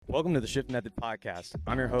Welcome to the Shift Method Podcast.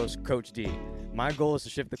 I'm your host, Coach D. My goal is to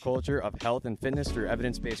shift the culture of health and fitness through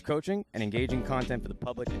evidence-based coaching and engaging content for the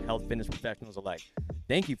public and health fitness professionals alike.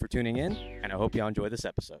 Thank you for tuning in, and I hope you all enjoy this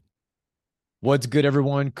episode. What's good,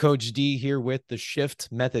 everyone? Coach D here with the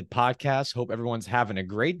Shift Method Podcast. Hope everyone's having a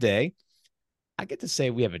great day. I get to say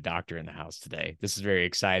we have a doctor in the house today. This is very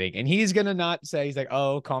exciting. And he's going to not say, he's like,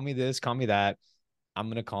 oh, call me this, call me that. I'm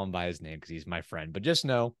going to call him by his name because he's my friend. But just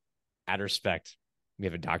know, out of respect, we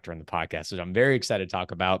have a doctor on the podcast, which I'm very excited to talk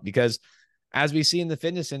about because as we see in the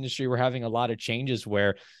fitness industry, we're having a lot of changes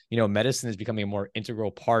where, medicine is becoming a more integral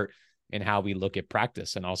part in how we look at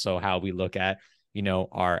practice and also how we look at,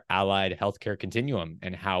 our allied healthcare continuum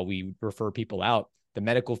and how we refer people out. The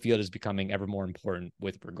medical field is becoming ever more important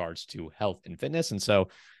with regards to health and fitness. And so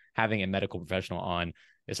having a medical professional on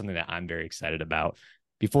is something that I'm very excited about.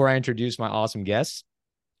 Before I introduce my awesome guests,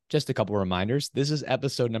 just a couple of reminders. This is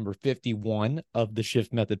episode number 51 of the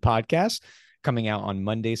Shift Method Podcast, coming out on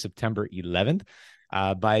Monday, September 11th.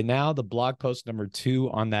 By now, the blog post number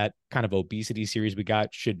 2 on that kind of obesity series we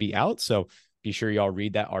got should be out. So be sure y'all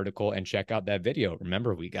read that article and check out that video.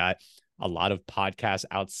 Remember, we got a lot of podcasts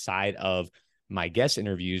outside of my guest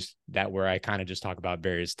interviews where I kind of just talk about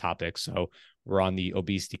various topics. So we're on the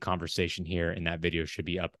obesity conversation here, and that video should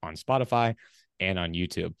be up on Spotify and on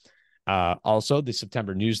YouTube. Also, the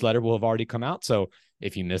September newsletter will have already come out. So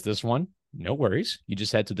if you missed this one, no worries. You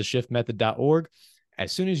just head to theshiftmethod.org.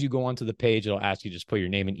 As soon as you go onto the page, it'll ask you to just put your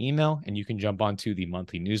name and email, and you can jump onto the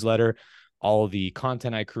monthly newsletter. All of the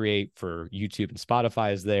content I create for YouTube and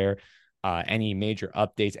Spotify is there. Any major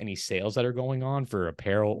updates, any sales that are going on for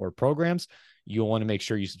apparel or programs, you'll want to make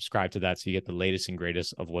sure you subscribe to that so you get the latest and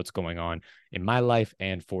greatest of what's going on in my life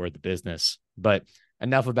and for the business. But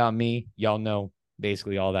enough about me. Y'all know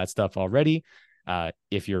basically all that stuff already.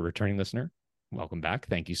 If you're a returning listener, welcome back.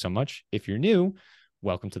 Thank you so much. If you're new,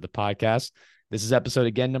 welcome to the podcast. This is episode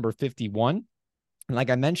again, number 51. And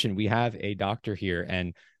like I mentioned, we have a doctor here,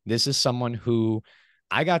 and this is someone who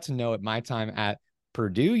I got to know at my time at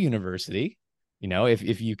Purdue University.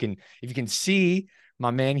 If you can see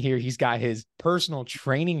my man here, he's got his personal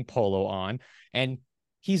training polo on, and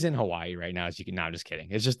he's in Hawaii right now, as you can. No, I'm just kidding.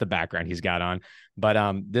 It's just the background he's got on.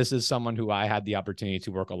 But this is someone who I had the opportunity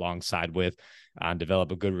to work alongside with,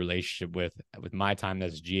 develop a good relationship with my time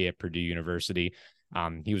as a GA at Purdue University.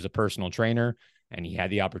 He was a personal trainer, and he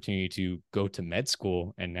had the opportunity to go to med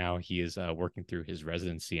school, and now he is working through his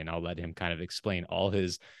residency. And I'll let him kind of explain all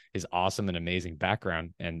his awesome and amazing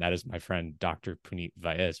background. And that is my friend, Dr. Punit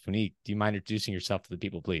Vyas. Punit, do you mind introducing yourself to the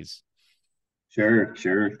people, please? Sure.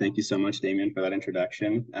 Thank you so much, Damien, for that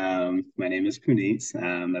introduction. My name is Punit.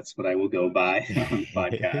 That's what I will go by on the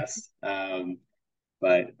podcast.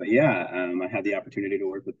 But yeah, I had the opportunity to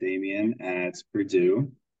work with Damien at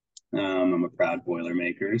Purdue. I'm a proud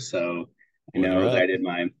Boilermaker, so I know that I did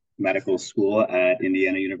my medical school at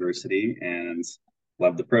Indiana University and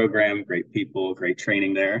loved the program. Great people, great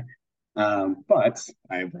training there. But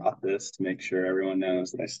I brought this to make sure everyone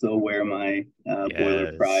knows that I still wear my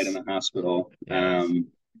boiler pride in the hospital. Yes.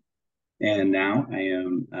 And now I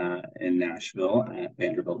am in Nashville at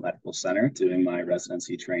Vanderbilt Medical Center doing my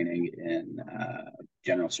residency training in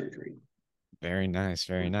general surgery. Very nice.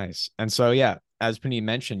 Very nice. And so, yeah, as Punit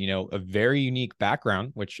mentioned, a very unique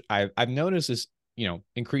background, which I've noticed is,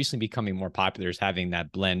 increasingly becoming more popular, is having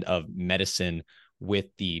that blend of medicine with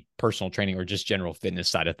the personal training or just general fitness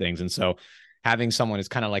side of things. And so having someone is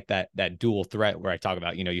kind of like that dual threat where I talk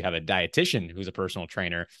about, you have a dietitian who's a personal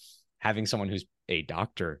trainer, having someone who's a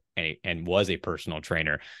doctor and was a personal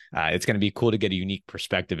trainer. It's going to be cool to get a unique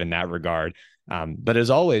perspective in that regard. But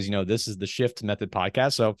as always, this is the Shift Method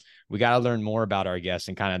Podcast. So we got to learn more about our guests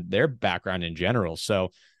and kind of their background in general.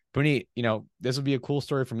 So Punit, this will be a cool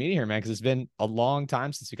story for me to hear, man, because it's been a long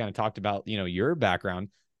time since we kind of talked about, your background.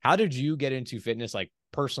 How did you get into fitness, like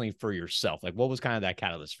personally for yourself? Like what was kind of that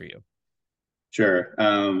catalyst for you? Sure.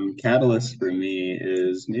 Catalyst for me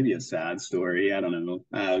is maybe a sad story. I don't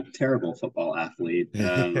know. Terrible football athlete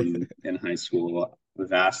in high school,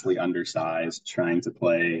 vastly undersized, trying to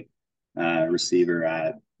play receiver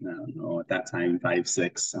at, I don't know, at that time,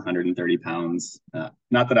 5'6", 130 pounds.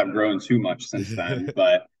 Not that I've grown too much since then,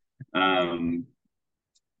 but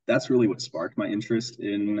that's really what sparked my interest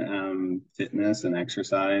in fitness and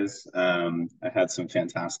exercise. I had some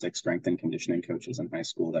fantastic strength and conditioning coaches in high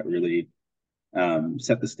school that really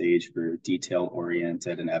set the stage for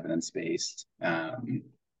detail-oriented and evidence-based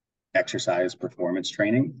exercise performance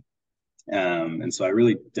training. And so I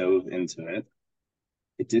really dove into it.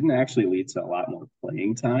 It didn't actually lead to a lot more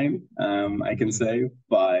playing time, I can say,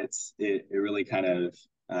 but it really kind of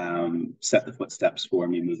set the footsteps for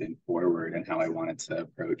me moving forward and how I wanted to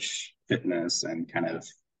approach fitness and kind of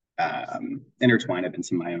intertwine it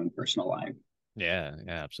into my own personal life. Yeah,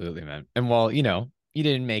 yeah, absolutely, man. And while, you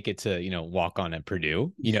didn't make it to, walk on at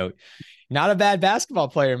Purdue, not a bad basketball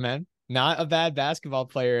player, man. Not a bad basketball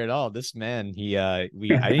player at all. This man, I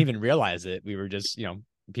didn't even realize it. We were just,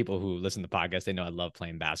 people who listen to the podcast, they know I love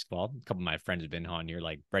playing basketball. A couple of my friends have been on here,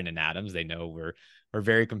 like Brendan Adams. They know we're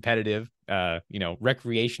very competitive,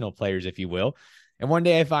 recreational players, if you will. And one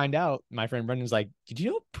day I find out, my friend Brendan's like, "Did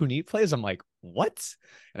you know Punit plays?" I'm like, "What?"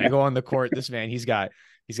 And I go on the court. This man, he's got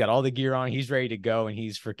all the gear on. He's ready to go, and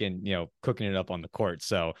he's freaking, cooking it up on the court.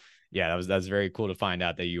 So yeah, that's very cool to find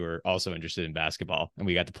out that you were also interested in basketball, and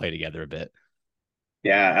we got to play together a bit.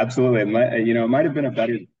 Yeah, absolutely. It might have been a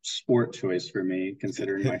better sport choice for me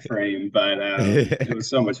considering my frame, but it was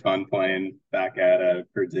so much fun playing back at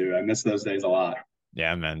Purdue. I miss those days a lot.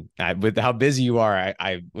 Yeah, man. With how busy you are,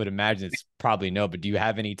 I would imagine it's probably no. But do you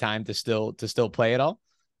have any time to still play at all?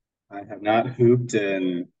 I have not hooped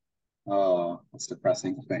in, oh, that's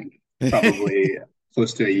depressing to think. Probably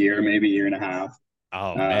close to a year, maybe a year and a half.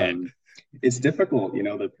 Oh man, Um, it's difficult,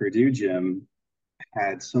 the Purdue gym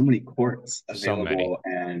had so many courts so many. available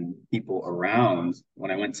and people around. When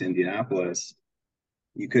I went to Indianapolis,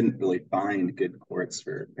 you couldn't really find good courts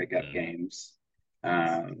for pickup Mm. games.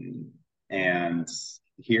 Um, and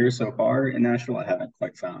here so far in Nashville, I haven't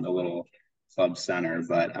quite found a little club center,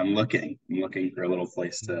 but I'm looking. I'm looking for a little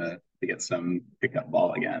place to get some pickup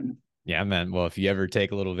ball again. Yeah, man. Well, if you ever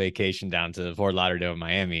take a little vacation down to Fort Lauderdale,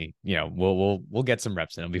 Miami, we'll get some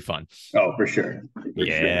reps and it'll be fun. Oh, for sure, for sure.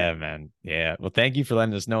 Yeah, man. Yeah. Well, thank you for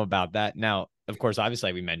letting us know about that. Now, of course, obviously,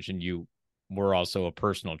 like we mentioned, you were also a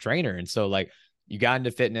personal trainer, and so like you got into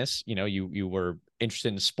fitness. You were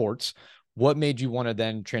interested in sports. What made you want to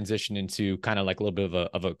then transition into kind of like a little bit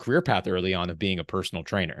of a career path early on of being a personal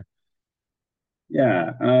trainer?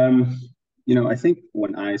 Yeah. I think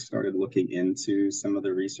when I started looking into some of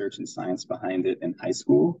the research and science behind it in high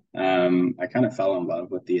school, I kind of fell in love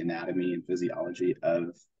with the anatomy and physiology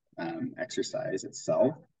of exercise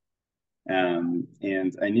itself. And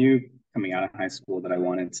I knew coming out of high school that I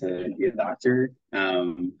wanted to be a doctor.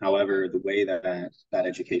 However, the way that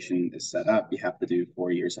education is set up, you have to do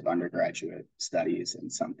 4 years of undergraduate studies in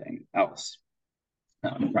something else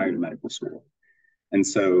prior to medical school. And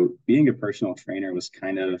so being a personal trainer was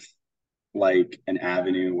kind of like an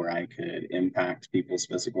avenue where I could impact people's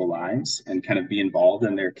physical lives and kind of be involved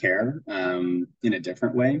in their care in a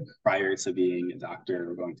different way prior to being a doctor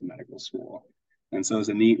or going to medical school. And so it was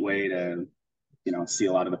a neat way to, see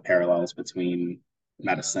a lot of the parallels between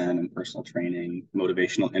medicine and personal training,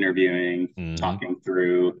 motivational interviewing, Mm-hmm. talking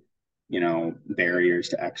through, barriers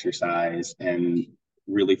to exercise and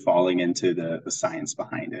really falling into the science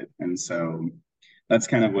behind it. And so that's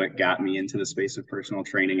kind of what got me into the space of personal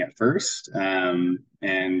training at first,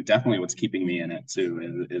 and definitely what's keeping me in it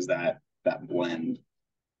too is that blend.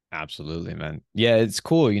 Absolutely, man. Yeah, it's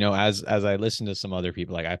cool. As I listen to some other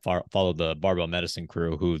people, like I follow the barbell medicine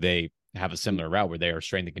crew, who they have a similar route where they are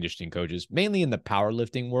strength and conditioning coaches, mainly in the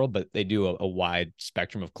powerlifting world, but they do a wide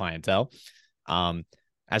spectrum of clientele. Um,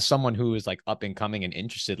 as someone who is like up and coming and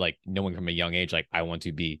interested, like knowing from a young age, like I want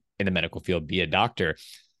to be in the medical field, be a doctor.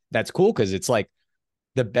 That's cool because it's like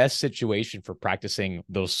the best situation for practicing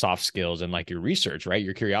those soft skills and like your research, right?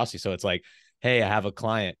 Your curiosity. So it's like, hey, I have a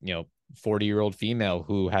client, 40-year-old female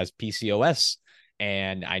who has PCOS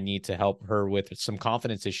and I need to help her with some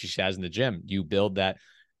confidence issues she has in the gym. You build that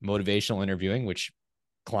motivational interviewing, which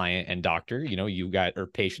client and doctor, you got, or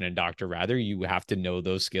patient and doctor rather, you have to know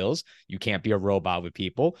those skills. You can't be a robot with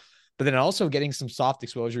people, but then also getting some soft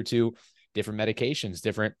exposure to different medications,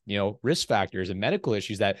 different, risk factors and medical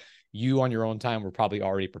issues that you on your own time were probably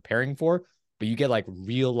already preparing for, but you get like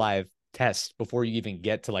real live tests before you even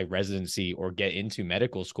get to like residency or get into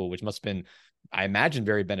medical school, which must have been, I imagine,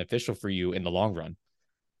 very beneficial for you in the long run.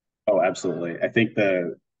 Oh, absolutely. I think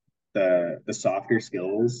the softer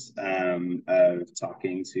skills of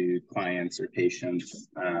talking to clients or patients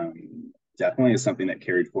definitely is something that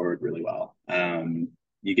carried forward really well.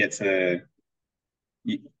 You get to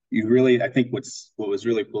you, you really, I think what was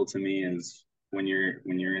really cool to me is when you're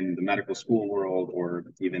in the medical school world or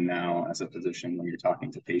even now as a physician when you're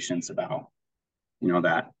talking to patients about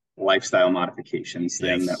that lifestyle modifications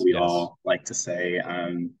thing that Yes, we yes. all like to say,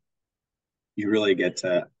 you really get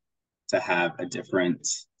to have a different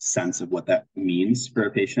sense of what that means for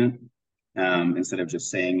a patient, instead of just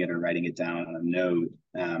saying it or writing it down on a note.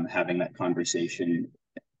 Having that conversation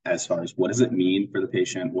as far as what does it mean for the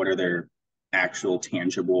patient, what are their actual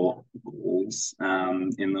tangible goals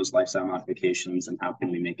in those lifestyle modifications, and how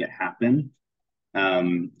can we make it happen.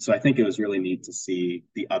 So I think it was really neat to see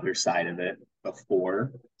the other side of it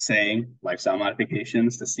before saying lifestyle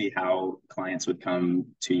modifications, to see how clients would come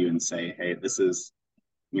to you and say, hey, this is,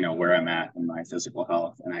 where I'm at in my physical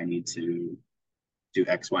health, and I need to do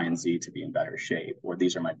X, Y, and Z to be in better shape, or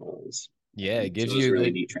these are my goals. Yeah, it So gives it was you a really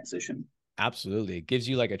the neat transition. absolutely. It gives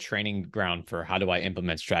you like a training ground for how do I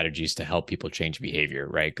implement strategies to help people change behavior,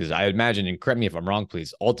 right? Because I imagine, and correct me if I'm wrong,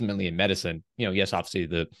 please, ultimately in medicine, yes, obviously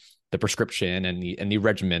the prescription and the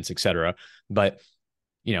regimens, et cetera, but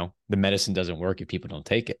the medicine doesn't work if people don't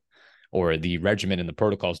take it, or the regimen and the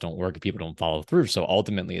protocols don't work if people don't follow through. So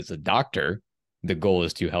ultimately, as a doctor, the goal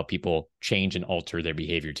is to help people change and alter their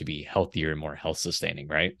behavior to be healthier and more health sustaining,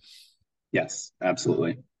 right? Yes,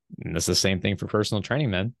 absolutely. And that's the same thing for personal training,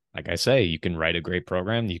 man. Like I say, you can write a great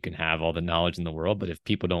program, you can have all the knowledge in the world, but if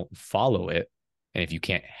people don't follow it, and if you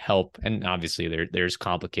can't help, and obviously there's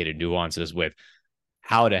complicated nuances with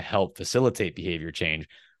how to help facilitate behavior change,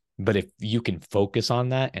 but if you can focus on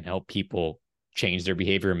that and help people change their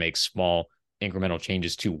behavior and make small incremental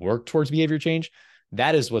changes to work towards behavior change,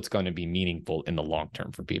 that is what's going to be meaningful in the long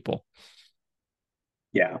term for people.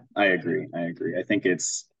 Yeah, I agree. I think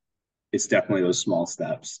it's definitely those small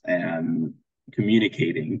steps and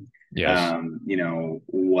communicating, Yes,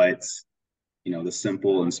 what, the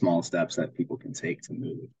simple and small steps that people can take to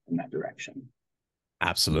move in that direction.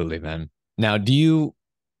 absolutely, man. Now,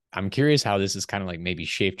 I'm curious how this has kind of like maybe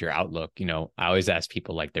shaped your outlook. I always ask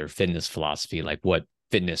people like their fitness philosophy, like what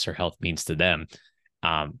fitness or health means to them.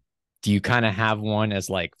 Um, do you kind of have one as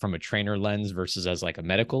like from a trainer lens versus as like a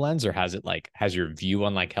medical lens, or has your view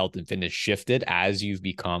on like health and fitness shifted as you've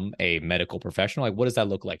become a medical professional? Like, what does that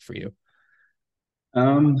look like for you?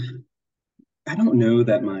 Um, I don't know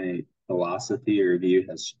that my philosophy or view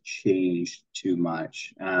has changed too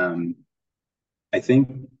much. I think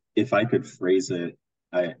if I could phrase it,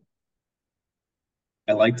 I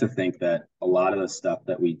I like to think that a lot of the stuff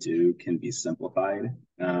that we do can be simplified,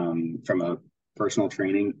 from a personal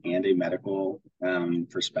training and a medical,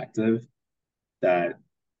 perspective. That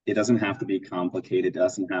it doesn't have to be complicated, it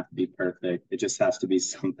doesn't have to be perfect. It just has to be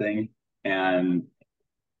something. And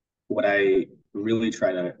what I really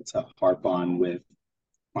try to harp on with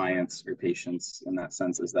clients or patients in that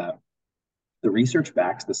sense is that the research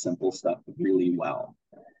backs the simple stuff really well.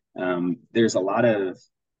 There's a lot of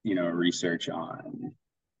research on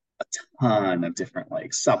a ton of different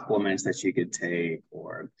like supplements that you could take,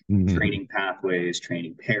 or Mhm. training pathways,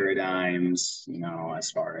 training paradigms,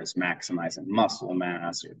 as far as maximizing muscle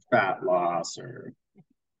mass or fat loss, or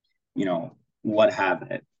what have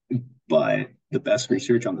it. But the best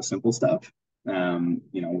research on the simple stuff,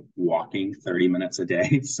 walking 30 minutes a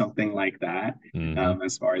day, something like that, Mhm.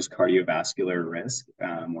 as far as cardiovascular risk,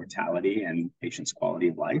 mortality, and patients' quality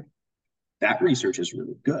of life, that research is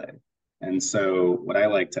really good. And so, what I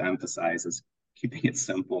like to emphasize is keeping it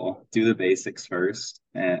simple, do the basics first,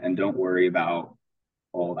 and don't worry about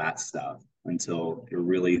all that stuff until you're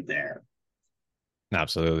really there.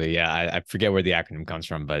 Absolutely. Yeah. I forget where the acronym comes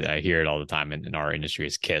from, but I hear it all the time in our industry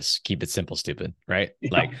is KISS, keep it simple, stupid, right? Yeah,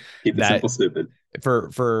 Like keep it that simple, stupid.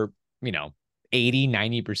 for, you know,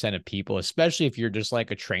 80-90% of people, especially if you're just like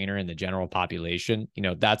a trainer in the general population,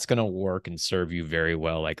 that's going to work and serve you very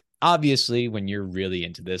well. Like, obviously, when you're really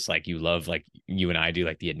into this, like you love, like you and I do,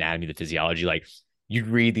 like the anatomy, the physiology, like you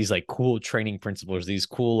read these like cool training principles, these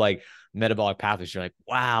cool like metabolic pathways. You're like,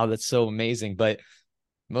 wow, that's so amazing. But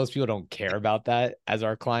most people don't care about that as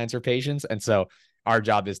our clients or patients. And so our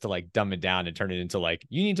job is to like dumb it down and turn it into like,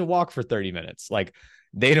 you need to walk for 30 minutes. Like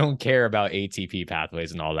they don't care about ATP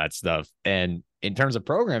pathways and all that stuff. And in terms of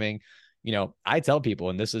programming, I tell people,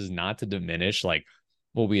 and this is not to diminish like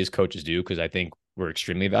what we as coaches do, because I think we're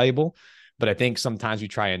extremely valuable. But I think sometimes we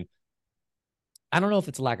try and I don't know if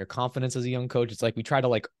it's a lack of confidence as a young coach. It's like we try to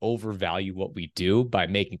like overvalue what we do by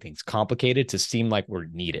making things complicated to seem like we're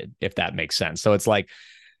needed, if that makes sense. So it's like,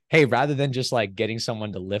 hey, rather than just like getting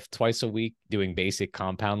someone to lift twice a week, doing basic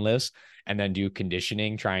compound lifts, and then do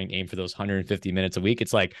conditioning, try and aim for those 150 minutes a week,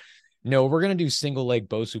 it's like, no, we're going to do single leg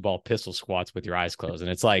Bosu ball pistol squats with your eyes closed.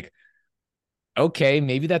 And it's like, okay,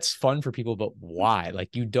 maybe that's fun for people, but why?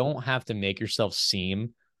 Like, you don't have to make yourself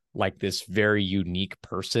seem like this very unique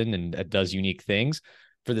person and that does unique things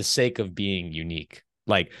for the sake of being unique.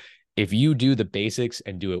 Like, if you do the basics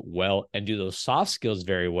and do it well and do those soft skills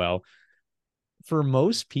very well, for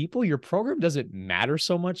most people, your program doesn't matter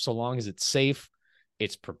so much so long as it's safe,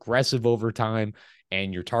 it's progressive over time,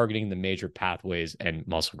 and you're targeting the major pathways and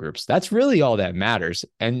muscle groups. That's really all that matters.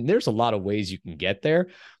 And there's a lot of ways you can get there,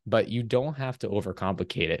 but you don't have to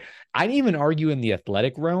overcomplicate it. I'd even argue in the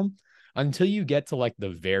athletic realm until you get to like the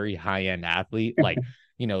very high end athlete, like,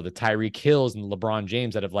 the Tyreek Hills and the LeBron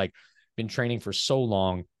James that have like been training for so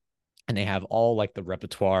long, and they have all like the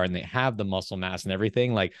repertoire and they have the muscle mass and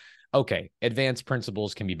everything. Like, okay, advanced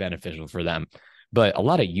principles can be beneficial for them. But a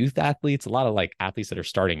lot of youth athletes, a lot of like athletes that are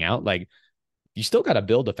starting out, like you still got to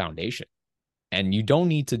build a foundation, and you don't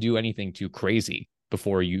need to do anything too crazy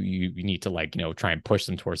before you need to like, try and push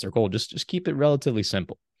them towards their goal. Just keep it relatively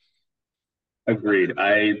simple. Agreed.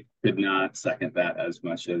 I could not second that as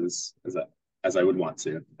much as I would want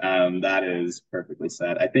to. That is perfectly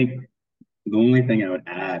said. I think the only thing I would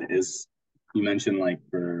add is you mentioned like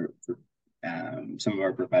for some of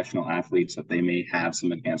our professional athletes that they may have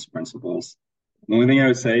some advanced principles. The only thing I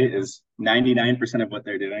would say is 99% of what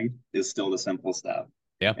they're doing is still the simple stuff.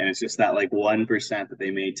 Yeah. And it's just that like 1% that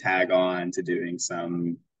they may tag on to doing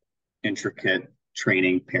some intricate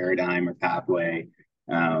training paradigm or pathway.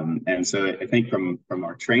 And so I think from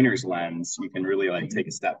our trainer's lens, you can really like take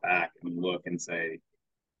a step back and look and say,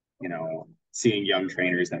 seeing young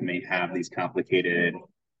trainers that may have these complicated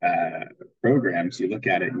programs, you look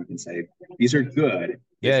at it and you can say, these are good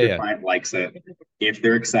if your client likes it, if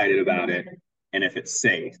they're excited about it, and if it's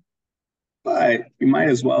safe. But you might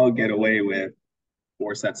as well get away with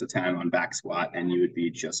 4 sets of 10 on back squat and you would be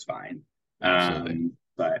just fine. Absolutely.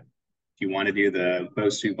 But if you want to do the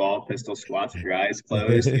post to ball pistol squats with your eyes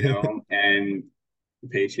closed, and the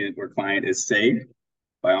patient or client is safe,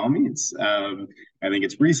 by all means. I think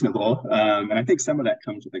it's reasonable. And I think some of that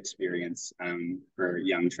comes with experience for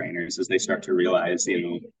young trainers as they start to realize,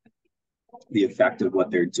 the effect of what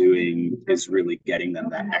they're doing is really getting them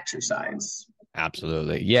that exercise.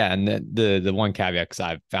 Absolutely. Yeah. And the one caveat, because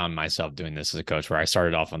I've found myself doing this as a coach where I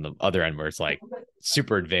started off on the other end where it's like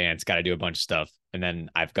super advanced, got to do a bunch of stuff. And then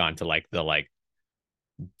I've gone to like the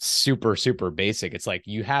super, super basic. It's like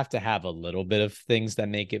you have to have a little bit of things that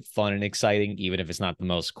make it fun and exciting, even if it's not the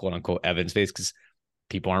most quote unquote evidence-based, because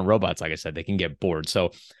people aren't robots. Like I said, they can get bored.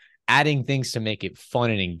 So adding things to make it fun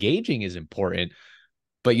and engaging is important,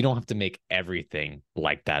 but you don't have to make everything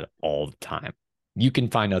like that all the time. You can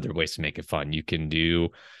find other ways to make it fun. You can do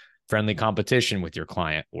friendly competition with your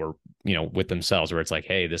client or, with themselves, where it's like,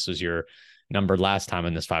 hey, this was your number last time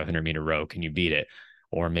in this 500-meter row. Can you beat it?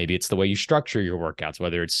 Or maybe it's the way you structure your workouts,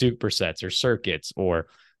 whether it's supersets or circuits, or,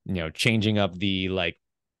 changing up the like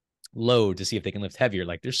load to see if they can lift heavier.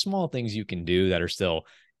 Like there's small things you can do that are still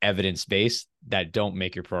evidence-based that don't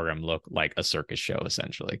make your program look like a circus show,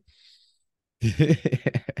 essentially.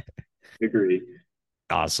 Agree.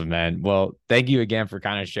 Awesome, man. Well, thank you again for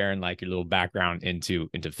kind of sharing like your little background into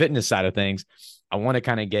fitness side of things. I want to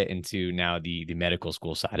kind of get into now the medical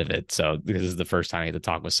school side of it. So this is the first time I get to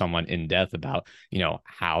talk with someone in depth about,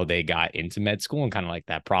 how they got into med school and kind of like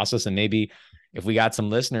that process. And maybe if we got some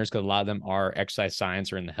listeners, because a lot of them are exercise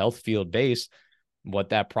science or in the health field based, what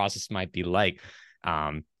that process might be like.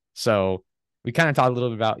 So we kind of talked a little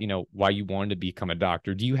bit about, why you wanted to become a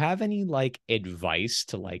doctor. Do you have any like advice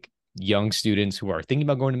to like young students who are thinking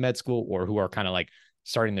about going to med school or who are kind of like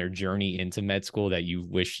starting their journey into med school that you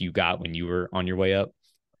wish you got when you were on your way up?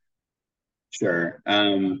 Sure.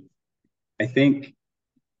 I think,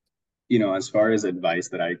 as far as advice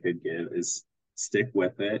that I could give is stick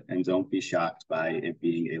with it and don't be shocked by it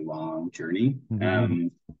being a long journey. Mm-hmm.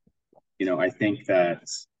 I think that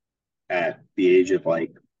at the age of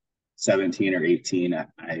like 17 or 18,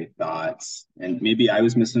 I thought, and maybe I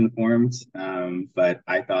was misinformed, but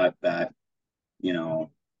I thought that,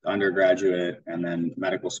 undergraduate and then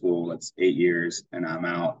medical school, it's 8 years and I'm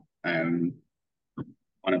out. I'm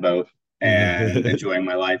on a boat and enjoying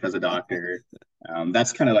my life as a doctor.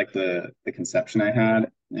 That's kind of like the conception I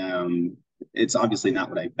had. It's obviously not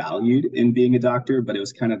what I valued in being a doctor, but it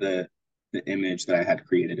was kind of the image that I had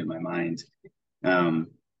created in my mind.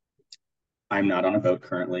 I'm not on a boat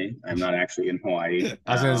currently. I'm not actually in Hawaii.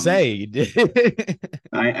 I was going to say, you did.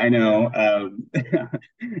 I know.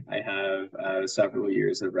 I have several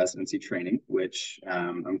years of residency training, which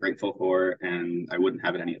I'm grateful for, and I wouldn't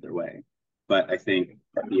have it any other way. But I think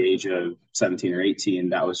at the age of 17 or 18,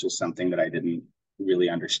 that was just something that I didn't really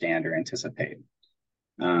understand or anticipate.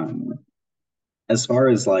 As far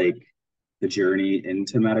as like the journey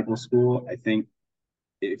into medical school, I think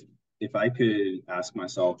if I could ask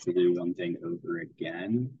myself to do one thing over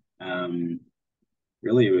again,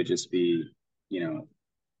 really it would just be,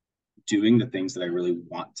 doing the things that I really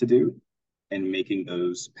want to do and making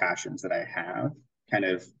those passions that I have kind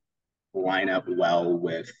of line up well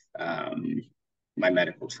with my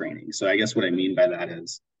medical training. So I guess what I mean by that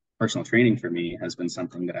is personal training for me has been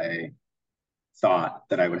something that I thought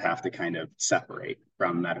that I would have to kind of separate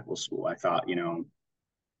from medical school. I thought,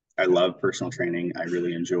 I love personal training. I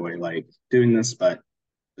really enjoy like doing this, but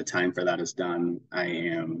the time for that is done, I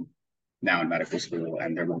am now in medical school,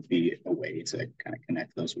 and there won't be a way to kind of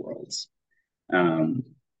connect those worlds. Um,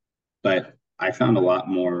 but I found a lot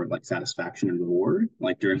more like satisfaction and reward,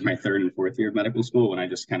 like during my third and fourth year of medical school, when I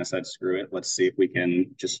just kind of said, screw it, let's see if we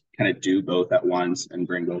can just kind of do both at once and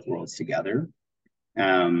bring both worlds together.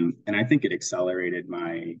 And I think it accelerated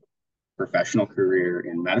my professional career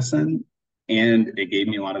in medicine, and it gave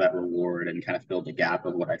me a lot of that reward and kind of filled the gap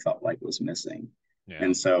of what I felt like was missing. Yeah.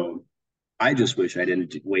 And so I just wish I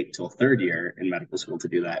didn't wait till third year in medical school to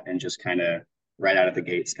do that, and just kind of right out of the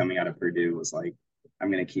gates coming out of Purdue was like,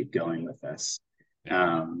 I'm going to keep going with this.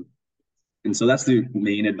 Yeah. And so that's the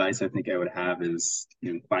main advice I think I would have is,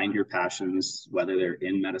 find your passions, whether they're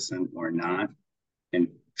in medicine or not, and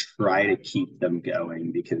try to keep them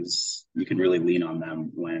going, because you can really lean on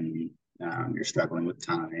them when you're struggling with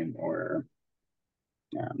time or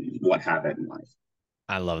what have it in life.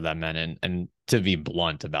 I love that, man. And to be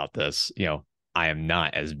blunt about this, I am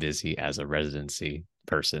not as busy as a residency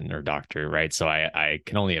person or doctor, right? So I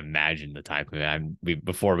can only imagine the time.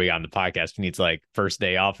 Before we got on the podcast, Punit's like first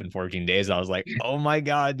day off in 14 days. I was like, oh my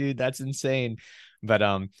God, dude, that's insane. But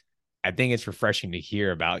I think it's refreshing to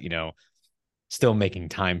hear about, still making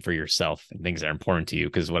time for yourself and things that are important to you.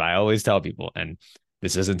 Because what I always tell people, and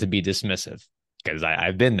this isn't to be dismissive, because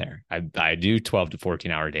I've been there. I do 12 to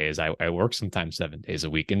 14-hour days. I work sometimes 7 days a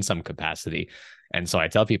week in some capacity. And so I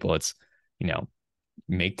tell people it's,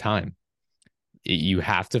 make time. You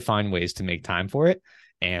have to find ways to make time for it.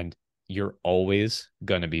 And you're always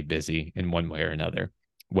going to be busy in one way or another.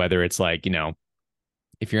 Whether it's like,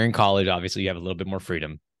 if you're in college, obviously you have a little bit more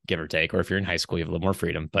freedom, give or take. Or if you're in high school, you have a little more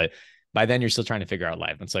freedom. But by then you're still trying to figure out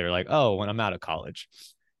life. And so you're like, oh, when I'm out of college,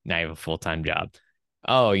 now you have a full-time job.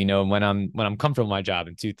 Oh, when I'm comfortable with my job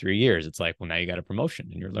in 2-3 years, it's like, well, now you got a promotion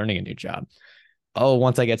and you're learning a new job. Oh,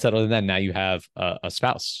 once I get settled in, then now you have a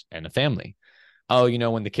spouse and a family. Oh,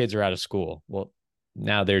 when the kids are out of school, well,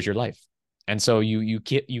 now there's your life. And so you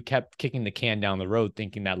kept kicking the can down the road,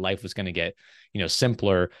 thinking that life was going to get,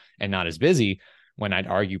 simpler and not as busy, when I'd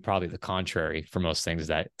argue probably the contrary for most things,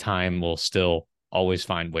 that time will still always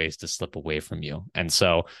find ways to slip away from you. And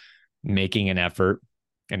so making an effort,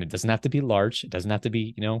 and it doesn't have to be large, it doesn't have to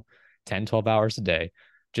be, 10, 12 hours a day,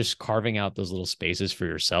 just carving out those little spaces for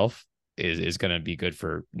yourself is going to be good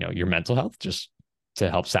for, your mental health, just to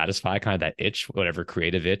help satisfy kind of that itch, whatever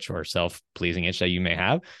creative itch or self-pleasing itch that you may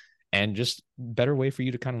have, and just better way for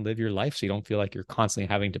you to kind of live your life, so you don't feel like you're constantly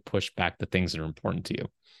having to push back the things that are important to you.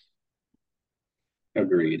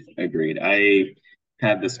 Agreed. I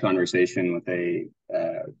had this conversation with a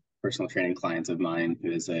personal training client of mine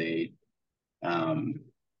who is a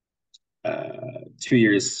 2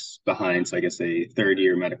 years behind, so I guess a third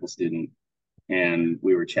year medical student, and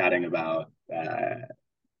we were chatting about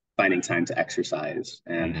finding time to exercise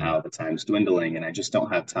and how the time's dwindling, and I just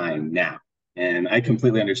don't have time now. And I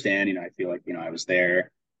completely understand. I feel like I was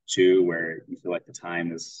there too, where you feel like the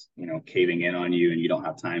time is caving in on you, and you don't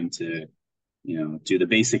have time to do the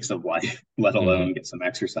basics of life, let alone get some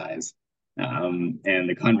exercise. And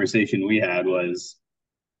the conversation we had was,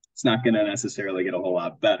 it's not going to necessarily get a whole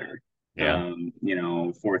lot better. Yeah.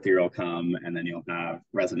 Fourth year will come, and then you'll have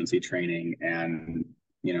residency training. And,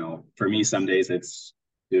 for me, some days it's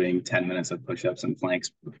doing 10 minutes of push-ups and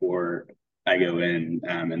planks before I go in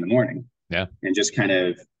the morning. Yeah. And just kind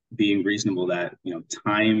of being reasonable that,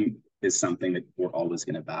 time is something that we're always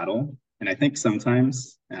going to battle. And I think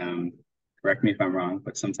sometimes, correct me if I'm wrong,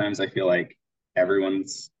 but sometimes I feel like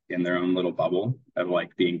everyone's in their own little bubble of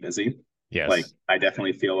like being busy. Yes. Like I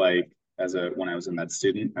definitely feel like when I was a med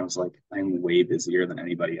student, I was like, I'm way busier than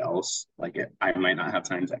anybody else. Like I might not have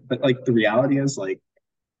time to, but like the reality is like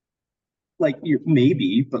you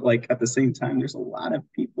maybe, but like at the same time, there's a lot of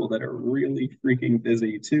people that are really freaking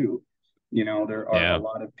busy too. There are a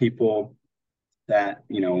lot of people that,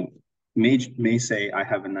 may say I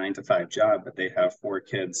have a 9-to-5 job, but they have 4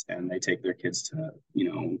 kids and they take their kids to,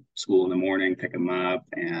 school in the morning, pick them up,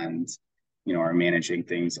 and, are managing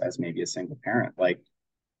things as maybe a single parent. Like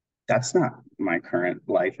that's not my current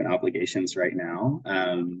life and obligations right now.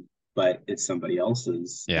 But it's somebody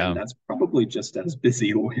else's. Yeah. And that's probably just as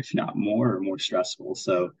busy, if not more, or more stressful.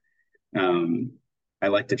 So I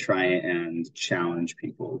like to try and challenge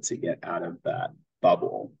people to get out of that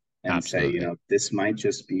bubble and Absolutely. say, this might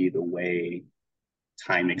just be the way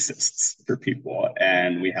time exists for people.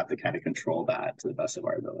 And we have to kind of control that to the best of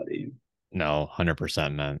our ability. No,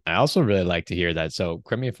 100%, man. I also really like to hear that. So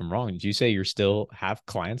correct me if I'm wrong. Did you say you still have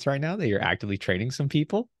clients right now that you're actively training some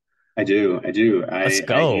people? I do. Let's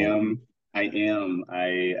go. I am.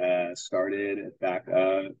 I started back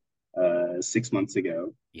 6 months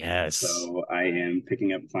ago. Yes. So I am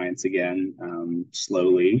picking up clients again,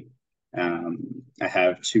 slowly. I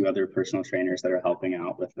have two other personal trainers that are helping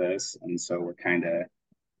out with this. And so we're kind of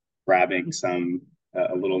grabbing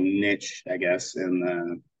a little niche, I guess, in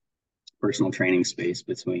the personal training space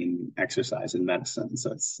between exercise and medicine.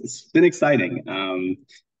 So it's been exciting,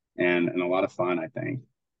 and a lot of fun, I think.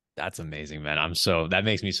 That's amazing, man. That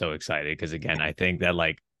makes me so excited because again, I think that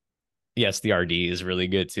like, yes, the RD is really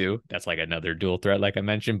good too. That's like another dual threat, like I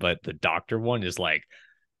mentioned, but the doctor one is like,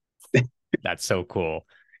 that's so cool.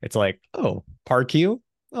 It's like, oh, PAR-Q.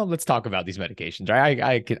 Well, let's talk about these medications.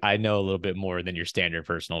 I know a little bit more than your standard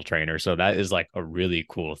personal trainer, so that is like a really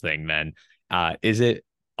cool thing, man. Is it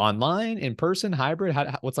online, in person, hybrid?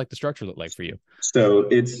 What's like the structure look like for you? So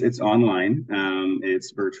it's online.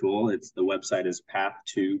 It's virtual. It's the website is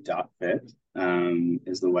path2.fit,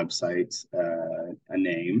 is the website, a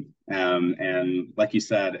name. And like you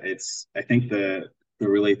said, I think the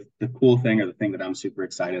cool thing, or the thing that I'm super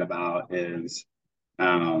excited about, is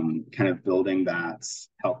kind of building that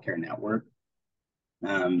healthcare network.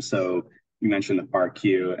 So you mentioned the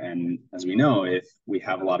PAR-Q, and as we know, if we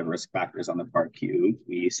have a lot of risk factors on the PAR-Q,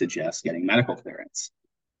 we suggest getting medical clearance.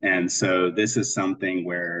 And so this is something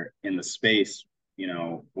where in the space,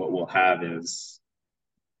 what we'll have is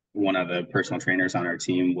one of the personal trainers on our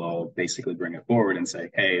team will basically bring it forward and say,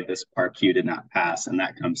 hey, this PAR-Q did not pass, and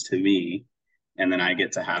that comes to me. And then I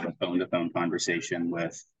get to have a phone-to-phone conversation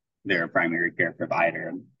with their primary care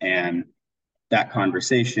provider. And that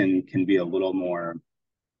conversation can be a little more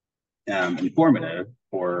informative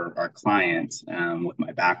for our clients, with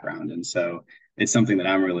my background. And so it's something that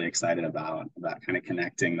I'm really excited about kind of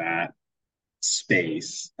connecting that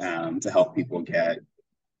space, to help people get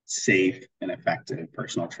safe and effective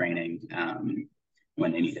personal training,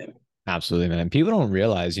 when they need it. Absolutely, man. And people don't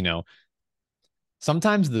realize,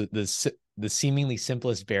 sometimes the seemingly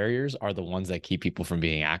simplest barriers are the ones that keep people from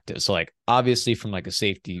being active. So like obviously from like a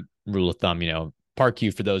safety rule of thumb,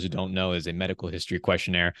 PAR-Q, for those who don't know, is a medical history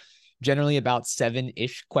questionnaire, generally about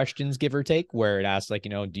 7-ish questions, give or take, where it asks like,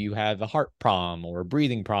 do you have a heart problem or a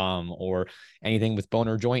breathing problem or anything with bone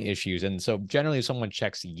or joint issues? And so generally if someone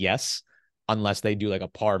checks yes, unless they do like a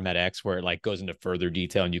PAR Med-X where it like goes into further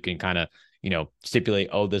detail and you can kind of, stipulate,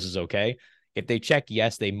 oh, this is okay. If they check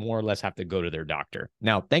yes, they more or less have to go to their doctor.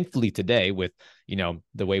 Now, thankfully today with,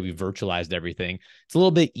 the way we virtualized everything, it's a little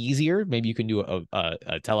bit easier. Maybe you can do a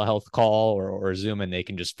telehealth call or Zoom and they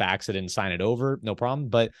can just fax it and sign it over. No problem.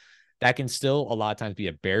 But that can still a lot of times be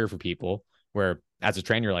a barrier for people where as a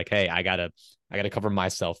trainer, you're like, hey, I gotta cover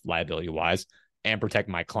myself liability wise and protect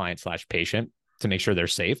my client/patient to make sure they're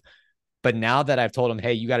safe. But now that I've told them,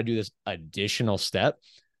 hey, you got to do this additional step,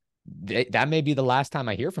 that may be the last time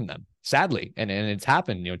I hear from them, sadly. And it's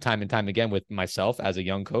happened, time and time again with myself as a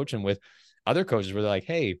young coach and with other coaches where they're like,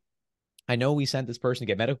 hey, I know we sent this person to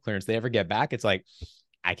get medical clearance. They ever get back? It's like,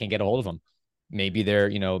 I can't get a hold of them. Maybe they're,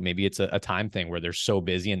 maybe it's a time thing where they're so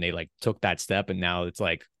busy and they like took that step and now it's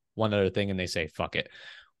like one other thing and they say, fuck it.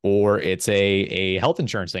 Or it's a health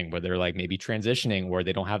insurance thing where they're like maybe transitioning where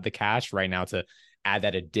they don't have the cash right now to add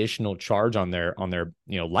that additional charge on their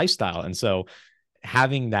lifestyle. And so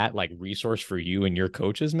having that like resource for you and your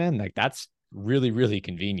coaches, man, like that's really, really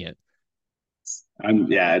convenient.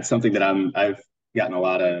 Yeah, it's something that I've gotten a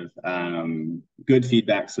lot of good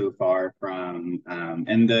feedback so far from,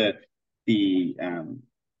 and the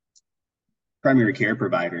primary care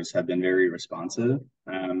providers have been very responsive,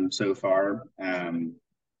 so far.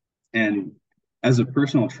 And as a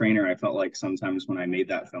personal trainer, I felt like sometimes when I made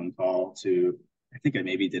that phone call I think I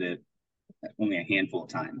maybe did it only a handful of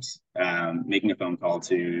times, making a phone call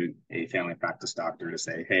to a family practice doctor to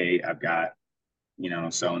say, hey, I've got,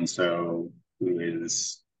 so and so who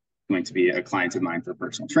is going to be a client of mine for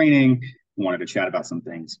personal training, wanted to chat about some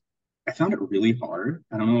things. I found it really hard.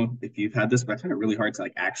 I don't know if you've had this, but I found it really hard to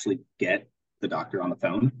like actually get the doctor on the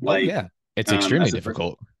phone. Oh Like, yeah, it's extremely as a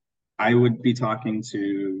difficult. I would be talking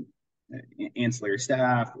to ancillary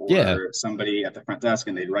staff Yeah, or somebody at the front desk,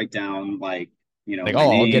 and they'd write down like, like, my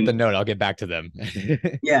oh, I'll get the name. note, I'll get back to them.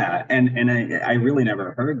 Yeah, and I really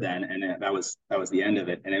never heard then, and that was the end of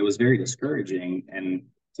it, and it was very discouraging. And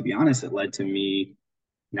to be honest, it led to me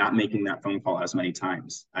not making that phone call as many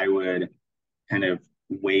times. I would kind of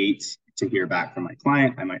wait to hear back from my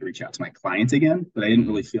client. I might reach out to my client again, but I didn't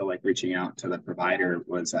really feel like reaching out to the provider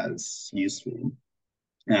was as useful.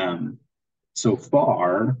 Um, so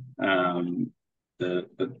far, the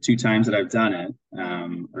two times that I've done it,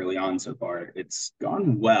 early on so far, it's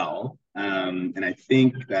gone well. And I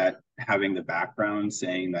think that having the background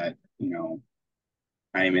saying that,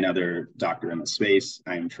 I am another doctor in the space,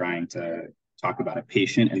 I am trying to talk about a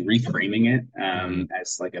patient and reframing it Mhm.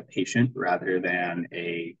 as like a patient rather than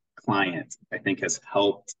a client, I think has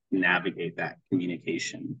helped navigate that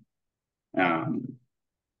communication. Um,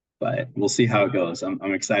 but we'll see how it goes.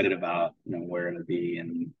 I'm excited about, where it'll be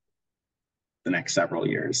in the next several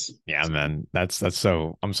years. Yeah, So, man. That's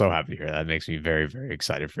so I'm so happy to hear that. That makes me very, very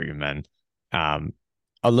excited for you, man. Um,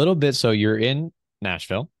 a little bit. So you're in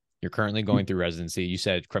Nashville. You're currently going through residency. You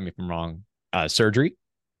said, correct me if I'm wrong, surgery.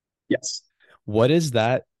 yes. What is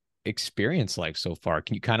that experience like so far?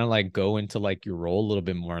 Can you kind of like go into like your role a little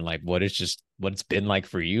bit more and like what it's been like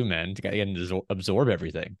for you, man, to get and absorb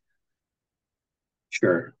everything?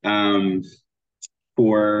 Sure.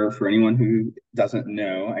 For anyone who doesn't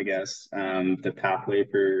know, I guess the pathway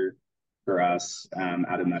for us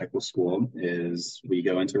out of medical school is we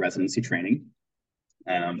go into residency training,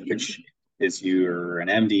 which is you're an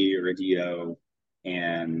MD or a DO,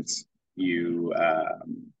 and you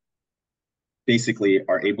basically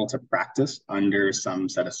are able to practice under some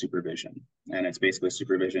set of supervision. And it's basically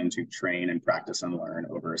supervision to train and practice and learn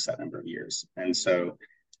over a set number of years. And so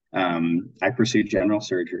I pursued general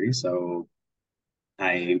surgery. So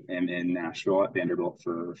I am in Nashville at Vanderbilt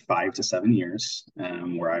for 5 to 7 years,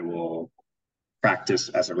 where I will practice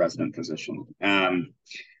as a resident physician.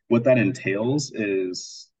 What that entails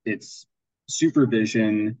is it's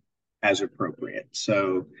supervision as appropriate.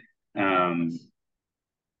 So, um,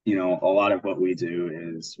 a lot of what we do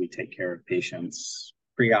is we take care of patients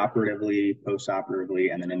pre-operatively, post-operatively,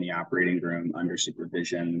 and then in the operating room under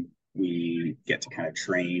supervision, we get to kind of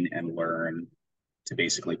train and learn to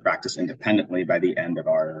basically practice independently by the end of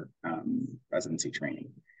our residency training.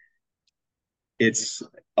 It's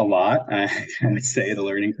a lot. I would say the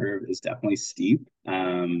learning curve is definitely steep.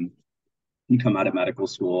 You come out of medical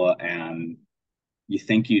school and you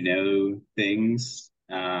think you know things,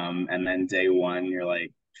 and then day one, you're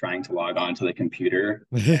like trying to log on to the computer,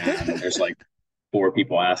 and there's like four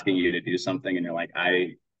people asking you to do something, and you're like,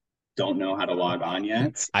 I don't know how to log on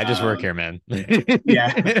yet. I just work here, man.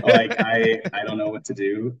 Yeah, like I don't know what to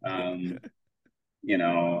do. And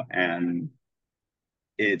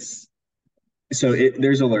it's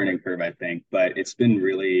there's a learning curve, I think, but it's been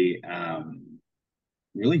really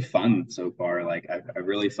really fun so far. Like I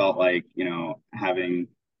really felt like, having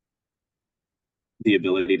the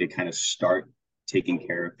ability to kind of start taking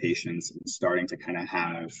care of patients and starting to kind of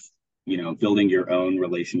have, building your own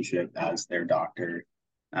relationship as their doctor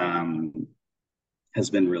um, has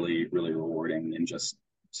been really, really rewarding in just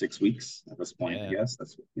 6 weeks at this point, I Yeah. guess.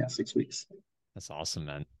 Yeah, 6 weeks. That's awesome,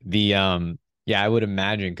 man. Yeah, I would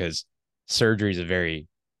imagine because surgery is a very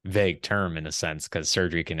vague term in a sense, because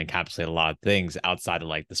surgery can encapsulate a lot of things outside of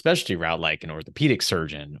like the specialty route, like an orthopedic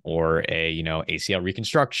surgeon or ACL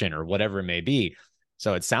reconstruction or whatever it may be.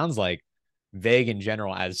 So it sounds like, vague in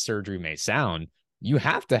general as surgery may sound, you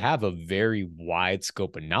have to have a very wide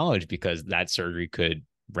scope of knowledge because that surgery could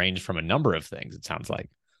range from a number of things, it sounds like.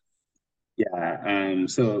 Yeah.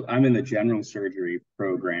 So I'm in the general surgery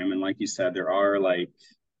program. And like you said, there are like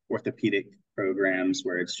orthopedic programs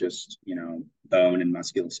where it's just, bone and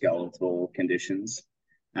musculoskeletal conditions.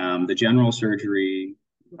 The general surgery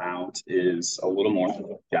route is a little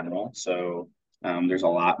more general. So there's a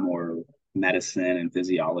lot more medicine and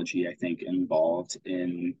physiology, I think, involved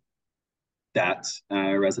in that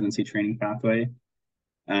residency training pathway.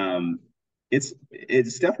 Um, it's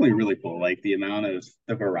definitely really cool, like the amount of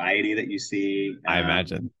the variety that you see, I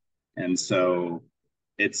imagine. and so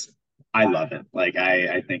it's I love it. Like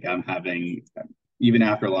I think I'm having, even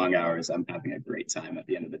after long hours, I'm having a great time at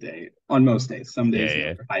the end of the day. On most days, some days, Yeah,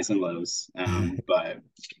 there are highs and lows, yeah.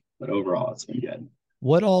 but overall, it's been good.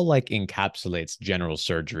 What all like encapsulates general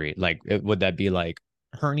surgery? Like, would that be like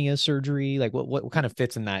hernia surgery? Like, what kind of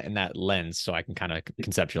fits in that lens so I can kind of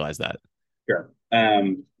conceptualize that? Sure.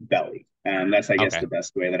 Belly. That's, I guess, Okay, the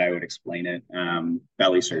best way that I would explain it.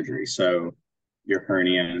 Belly surgery. So your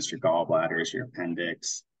hernias, your gallbladders, your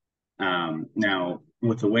appendix. Now,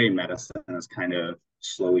 with the way medicine is kind of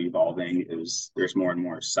slowly evolving, is there's more and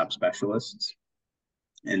more subspecialists.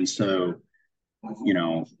 And so,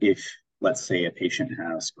 if let's say a patient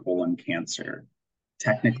has colon cancer,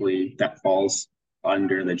 technically that falls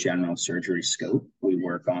under the general surgery scope. We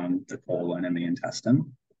work on the colon and the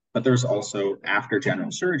intestine. But there's also, after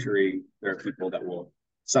general surgery, there are people that will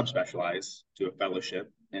subspecialize to a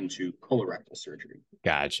fellowship into colorectal surgery.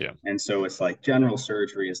 gotcha. And so it's like general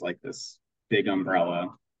surgery is like this big umbrella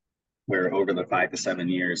where over the 5 to 7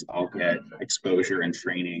 years, I'll get exposure and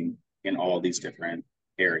training in all these different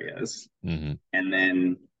areas. Hmm. And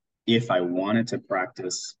then if I wanted to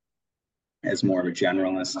practice as more of a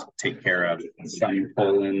generalist, take care of some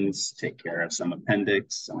colons, take care of some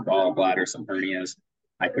appendix, some gallbladder, some hernias.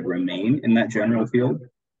 I could remain in that general field.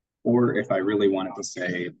 Or if I really wanted to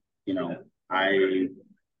say, you know, I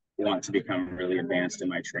want to become really advanced in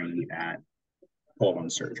my training at colon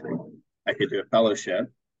surgery, I could do a fellowship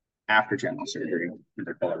after general surgery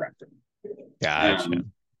under colorectal. Gotcha.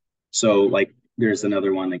 So like there's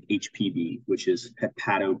another one like HPB, which is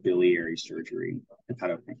hepatobiliary surgery,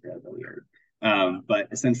 hepatopancreatobiliary. But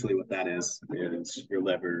essentially what that is your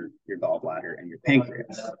liver, your gallbladder, and your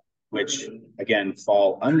pancreas, which again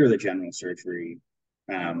fall under the general surgery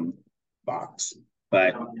box.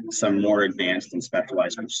 But some more advanced and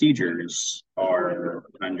specialized procedures are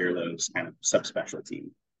under those kind of subspecialty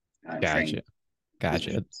training.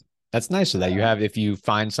 Gotcha. That's nice so that you have, if you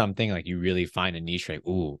find something like you really find a niche, like,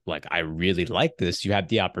 ooh, like I really like this, you have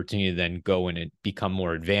the opportunity to then go in and become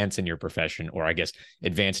more advanced in your profession, or I guess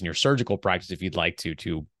advance in your surgical practice if you'd like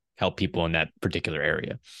to help people in that particular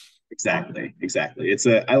area. Exactly.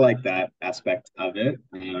 I like that aspect of it,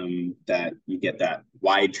 that you get that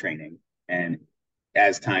wide training. And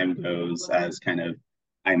as time goes, as kind of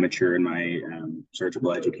I mature in my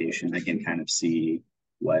surgical education, I can kind of see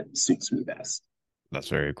what suits me best. That's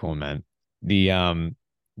very cool, man. The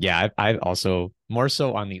yeah, I also more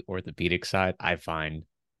so on the orthopedic side, I find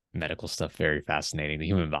medical stuff very fascinating. The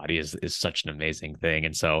human body is such an amazing thing.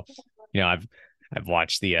 And so, I've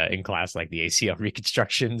watched the in class like the ACL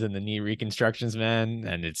reconstructions and the knee reconstructions, man,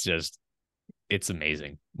 and it's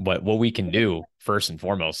amazing what we can do first and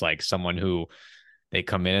foremost. Like someone who they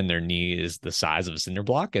come in and their knee is the size of a cinder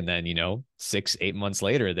block, and then 6-8 months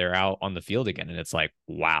later they're out on the field again, and it's like,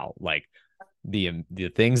 wow, like the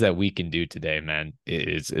things that we can do today, man,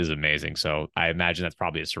 is amazing. So I imagine that's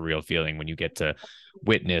probably a surreal feeling when you get to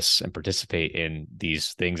witness and participate in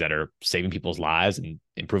these things that are saving people's lives and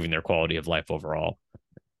improving their quality of life overall.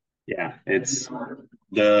 Yeah, it's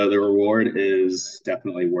the reward is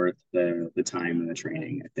definitely worth the time and the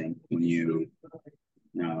training. I think when you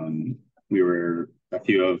we were a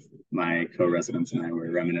few of my co-residents and I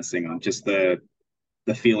were reminiscing on just the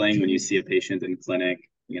feeling when you see a patient in clinic,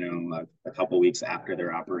 a couple weeks after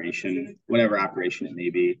their operation, whatever operation it may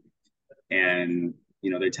be, and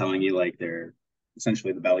they're telling you like they're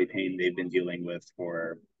essentially the belly pain they've been dealing with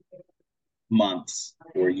for months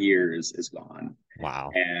or years is gone.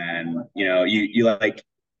 Wow. And you like,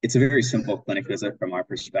 it's a very simple clinic visit from our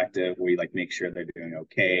perspective. We like make sure they're doing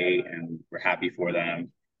okay and we're happy for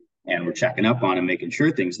them and we're checking up on them, making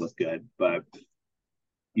sure things look good. But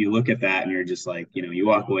you look at that and you're just like, you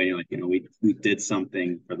walk away and you're like, we did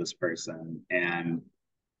something for this person. And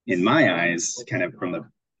in my eyes, kind of from the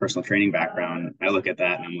personal training background, I look at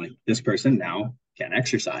that and I'm like, this person now can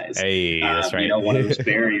exercise. Hey, that's right. One of those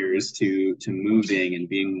barriers to moving and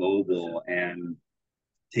being mobile and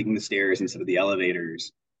taking the stairs instead of the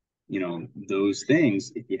elevators, those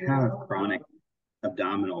things, if you have chronic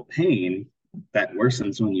abdominal pain that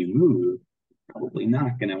worsens when you move, probably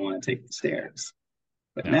not going to want to take the stairs.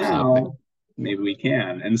 But Absolutely. now maybe we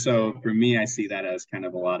can. And so for me, I see that as kind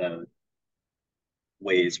of a lot of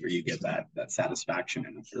ways where you get that satisfaction,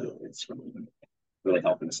 and it's really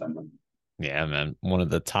helping someone. Yeah, man. One of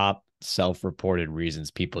the top self-reported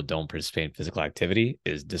reasons people don't participate in physical activity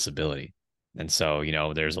is disability. And so,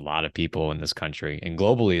 there's a lot of people in this country and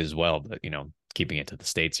globally as well, but, keeping it to the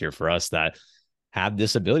States here for us, that have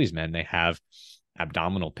disabilities, man. They have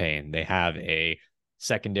abdominal pain. They have a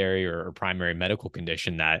secondary or primary medical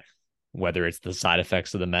condition that, whether it's the side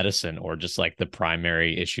effects of the medicine or just like the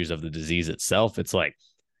primary issues of the disease itself, it's like,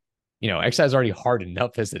 exercise is already hard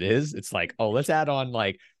enough as it is. It's like, oh, let's add on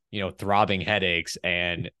like, throbbing headaches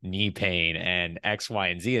and knee pain and X, Y,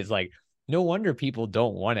 and Z. It's like, no wonder people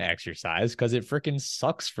don't want to exercise because it freaking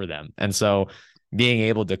sucks for them. And so being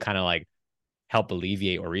able to kind of like help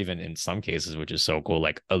alleviate, or even in some cases, which is so cool,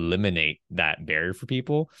 like eliminate that barrier for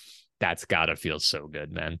people, that's gotta feel so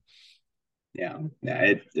good, man. Yeah,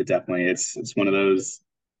 it definitely, it's one of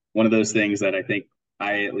those things that I think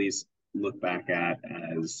I at least look back at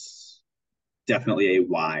as definitely a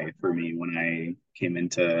why for me when I came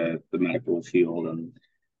into the medical field,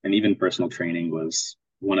 and even personal training was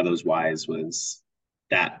one of those whys, was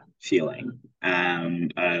that feeling.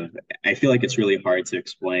 I feel like it's really hard to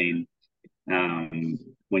explain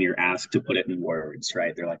when you're asked to put it in words,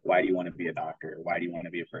 right? They're like, why do you want to be a doctor? Why do you want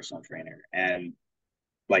to be a personal trainer? And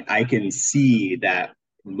like, I can see that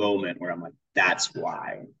moment where I'm like, that's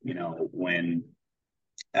why, when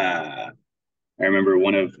I remember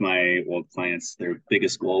one of my old clients, their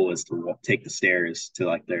biggest goal was to take the stairs to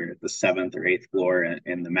like the 7th or 8th floor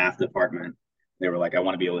in the math department. they were like, I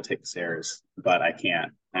want to be able to take the stairs, but I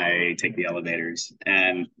can't. I take the elevators.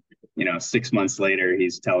 And, 6 months later,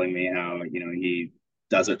 he's telling me how, he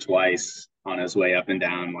does it twice on his way up and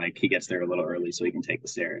down. Like he gets there a little early so he can take the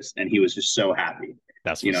stairs. And he was just so happy,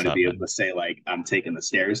 That's what's to up, be able man. to say, like, I'm taking the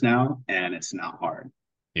stairs now and it's not hard.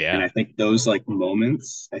 And Yeah. I think those like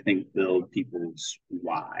moments, I think build people's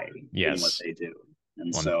why in what Yes. they do.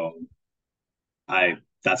 And One. so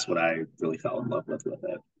that's what I really fell in love with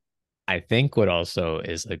it. I think what also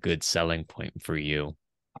is a good selling point for you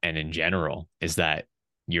and in general is that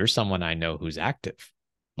you're someone I know who's active.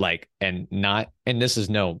 Like, and this is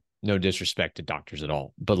no disrespect to doctors at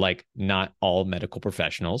all, but like not all medical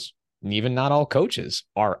professionals, and even not all coaches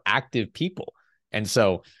are active people. And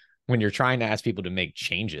so when you're trying to ask people to make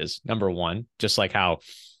changes, number one, just like how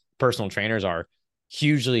personal trainers are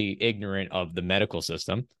hugely ignorant of the medical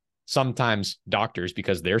system, sometimes doctors,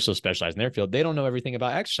 because they're so specialized in their field, they don't know everything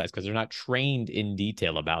about exercise because they're not trained in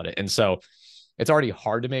detail about it. And so it's already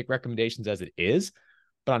hard to make recommendations as it is.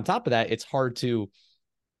 But on top of that, it's hard to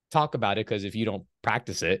talk about it because if you don't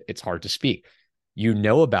practice it, it's hard to speak. You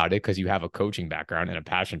know about it because you have a coaching background and a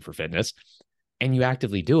passion for fitness, and you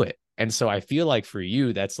actively do it. And so I feel like for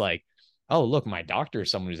you, that's like, oh, look, my doctor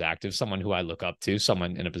is someone who's active, someone who I look up to,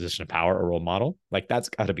 someone in a position of power or role model. Like that's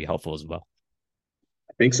got to be helpful as well.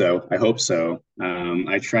 I think so. I hope so.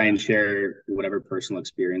 I try and share whatever personal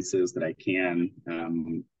experiences that I can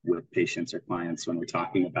with patients or clients when we're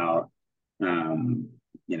talking about,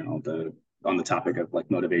 on the topic of like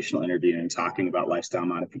motivational interviewing, talking about lifestyle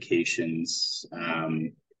modifications.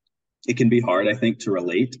 It can be hard, I think, to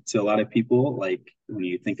relate to a lot of people. Like when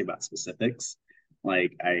you think about specifics,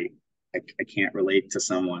 like I can't relate to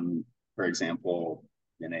someone, for example,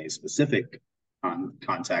 in a specific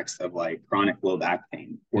context of like chronic low back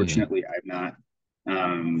pain. Fortunately, I've not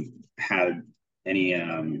had any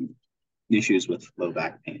issues with low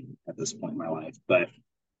back pain at this point in my life. But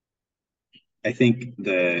I think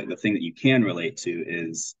the thing that you can relate to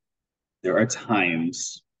is there are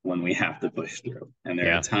times when we have to push through, and there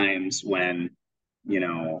are Yeah. times when you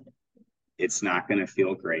know it's not going to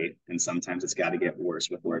feel great, and sometimes it's got to get worse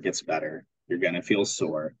before it gets better. You're going to feel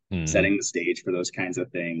sore. Mm-hmm. Setting the stage for those kinds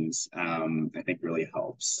of things, I think, really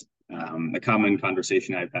helps. A common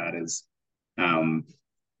conversation I've had is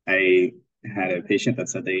I had a patient that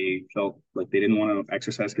said they felt like they didn't want to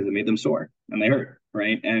exercise because it made them sore and they hurt,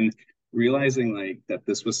 right? And realizing like that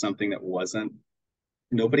this was something that wasn't,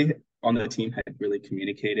 nobody on the team had really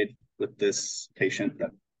communicated with this patient that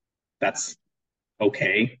that's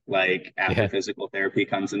okay. Like after Yeah. physical therapy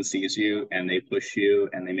comes and sees you and they push you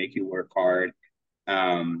and they make you work hard,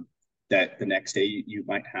 um, that the next day you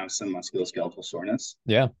might have some musculoskeletal soreness.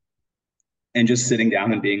 Yeah. And just sitting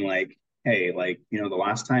down and being like, hey, like, the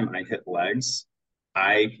last time I hit legs,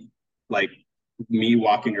 I like me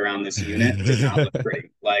walking around this unit did not look great.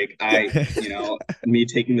 Like me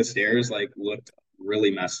taking the stairs like looked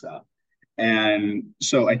really messed up. And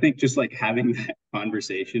so I think just like having that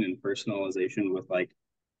conversation and personalization with like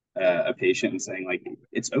a patient and saying like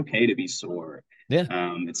it's okay to be sore. Yeah.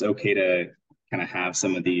 It's okay to kind of have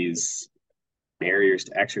some of these barriers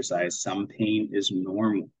to exercise. Some pain is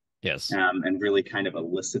normal. Yes. And really kind of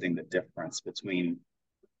eliciting the difference between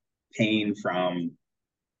pain from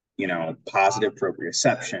positive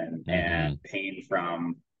proprioception Mm-hmm. and pain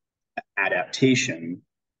from adaptation,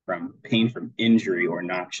 from pain from injury or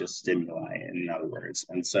noxious stimuli, in other words.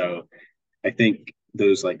 And so I think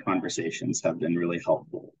those like conversations have been really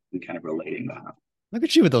helpful in kind of relating that. Look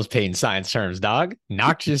at you with those pain science terms, dog.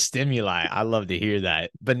 Noxious stimuli. I love to hear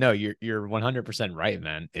that. But no, you're 100% right,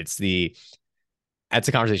 man. That's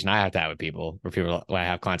a conversation I have to have with people when I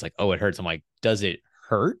have clients like, oh, it hurts. I'm like, does it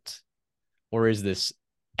hurt? Or is this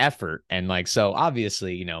effort? And like, so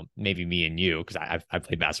obviously, maybe me and you, because I've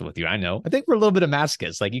played basketball with you. I know. I think we're a little bit of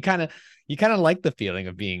masochists. Like you kind of like the feeling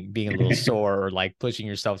of being a little sore or like pushing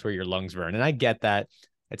yourself to where your lungs burn. And I get that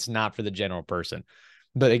it's not for the general person.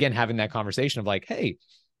 But again, having that conversation of like, hey,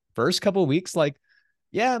 first couple of weeks, like,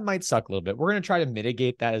 yeah, it might suck a little bit. We're going to try to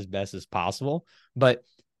mitigate that as best as possible. But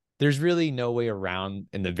there's really no way around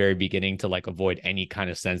in the very beginning to like avoid any kind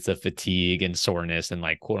of sense of fatigue and soreness and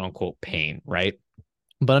like quote unquote pain, right?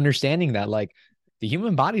 But understanding that like the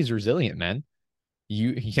human body is resilient, man.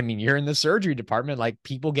 You're in the surgery department, like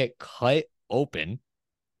people get cut open,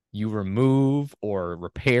 you remove or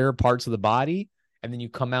repair parts of the body, and then you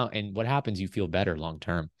come out and what happens? You feel better long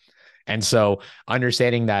term. And so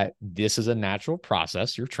understanding that this is a natural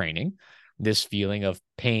process, you're training, this feeling of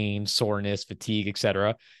pain, soreness, fatigue,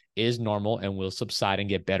 etc., is normal and will subside and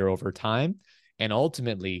get better over time. And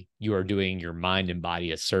ultimately, you are doing your mind and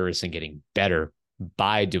body a service and getting better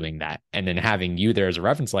by doing that. And then having you there as a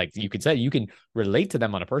reference, like you could say, you can relate to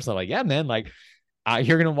them on a personal, like, yeah, man, like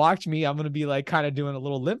you're going to watch me. I'm going to be like kind of doing a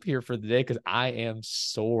little limp here for the day because I am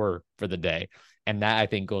sore for the day. And that I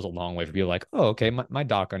think goes a long way for people like, oh, okay, my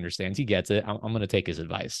doc understands. He gets it. I'm going to take his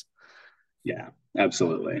advice. Yeah,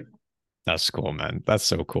 absolutely. That's cool, man. That's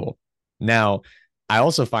so cool. Now, I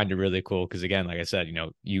also find it really cool because again, like I said,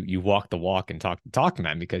 you walk the walk and talk the talk,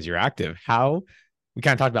 man, because you're active. How we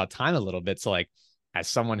kind of talked about time a little bit. So like as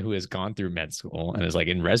someone who has gone through med school and is like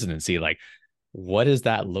in residency, like what does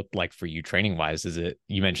that look like for you training wise? Is it,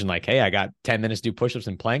 you mentioned like, hey, I got 10 minutes to do push-ups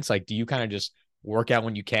and planks. Like, do you kind of just work out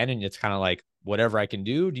when you can and it's kind of like whatever I can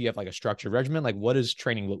do? Do you have like a structured regimen? Like what does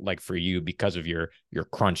training look like for you because of your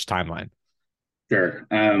crunch timeline? Sure.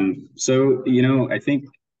 So, I think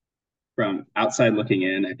from outside looking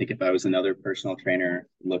in, I think if I was another personal trainer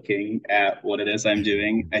looking at what it is I'm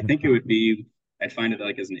doing, I think I'd find it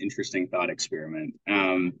like as an interesting thought experiment.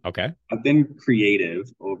 Okay. I've been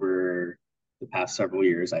creative over the past several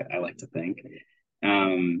years, I like to think.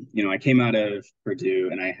 I came out of Purdue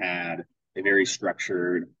and I had a very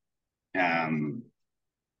structured um,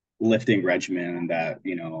 lifting regimen that,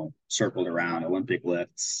 circled around Olympic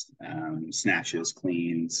lifts, snatches,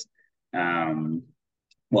 cleans, um,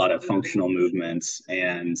 a lot of functional movements,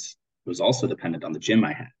 and it was also dependent on the gym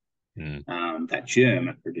I had. That gym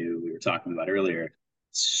at Purdue we were talking about earlier,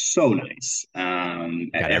 so nice. Got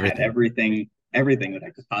It had everything. everything that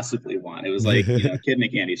I could possibly want. It was like, kid in a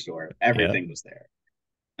candy store. Yeah. Everything was there.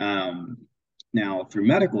 Um, Now through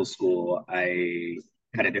medical school, I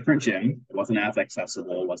had a different gym. It wasn't as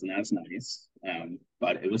accessible, it wasn't as nice,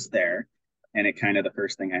 but it was there. And it kind of the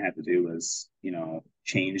first thing I had to do was,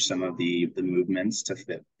 change some of the movements to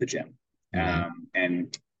fit the gym. Mm-hmm.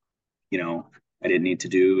 And I didn't need to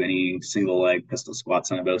do any single leg pistol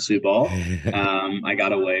squats on a Bosu ball. I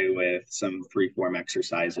got away with some free form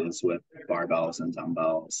exercises with barbells and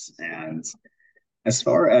dumbbells. And as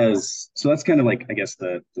far as, so that's kind of like, I guess,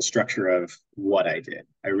 the structure of what I did.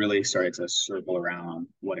 I really started to circle around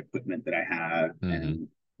what equipment that I had Mm-hmm. and,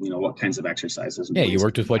 what kinds of exercises and Yeah, you ways I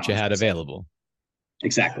worked can with what you balance had myself. available.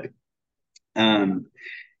 Exactly. Um,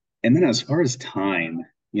 and then as far as time,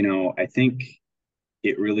 I think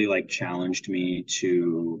it really like challenged me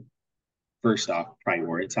to first off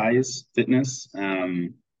prioritize fitness.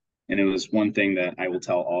 And it was one thing that I will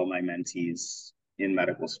tell all my mentees in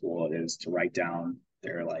medical school is to write down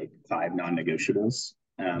their like 5 non-negotiables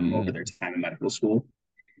over their Mm. time in medical school.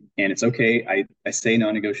 And it's okay. I say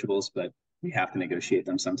non-negotiables, but we have to negotiate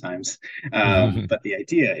them sometimes. But the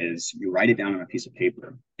idea is you write it down on a piece of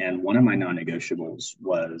paper. And one of my non-negotiables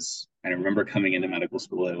was, and I remember coming into medical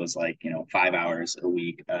school, it was like, 5 hours a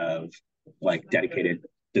week of like dedicated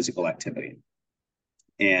physical activity.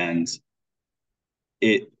 And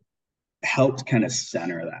it helped kind of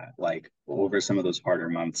center that, like over some of those harder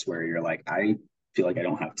months where you're like, I feel like I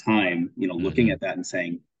don't have time, looking Mm-hmm. at that and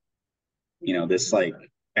saying, this like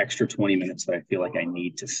extra 20 minutes that I feel like I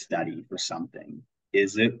need to study for something,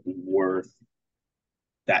 is it worth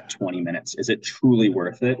that 20 minutes? Is it truly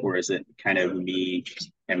worth it? Or is it kind of me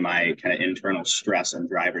and my kind of internal stress and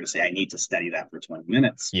driver to say, I need to study that for 20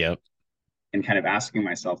 minutes? Yep. And kind of asking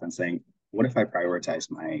myself and saying, what if I prioritize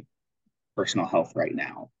my personal health right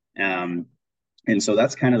now? And so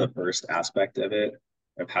that's kind of the first aspect of it,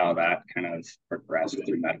 of how that kind of progressed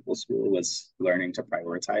through medical school, was learning to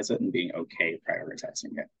prioritize it and being okay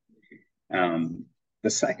prioritizing it. The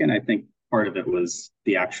second, I think, part of it was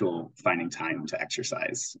the actual finding time to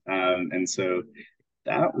exercise. And so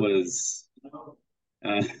that was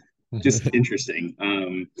uh, just interesting.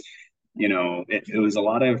 It was a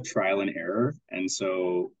lot of trial and error. And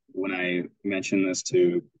so when I mention this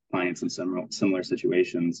to clients in similar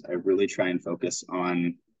situations, I really try and focus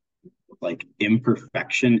on like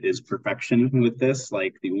imperfection is perfection with this.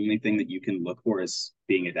 Like the only thing that you can look for is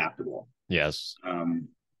being adaptable. Yes.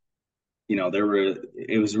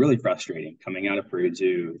 It was really frustrating coming out of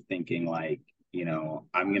Purdue thinking like,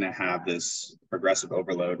 I'm going to have this progressive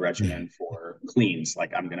overload regimen for cleans.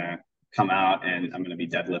 Like I'm going to come out and I'm going to be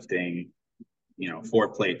deadlifting, 4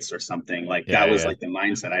 plates or something. Like Yeah, that was yeah. like the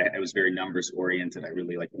mindset. I was very numbers oriented. I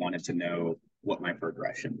really like wanted to know what my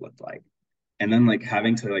progression looked like. And then like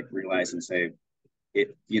having to like realize and say, I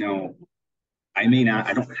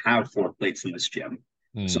don't have 4 plates in this gym.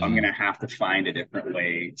 So I'm Mm. going to have to find a different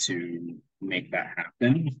way to make that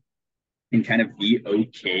happen and kind of be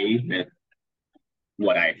okay with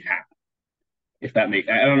what I have.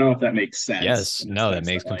 I don't know if that makes sense Yes, in the no, that sense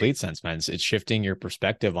makes that like, complete sense, man. It's shifting your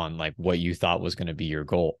perspective on like what you thought was going to be your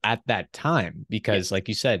goal at that time. yeah, Because, like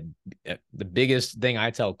you said, the biggest thing I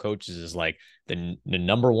tell coaches is like the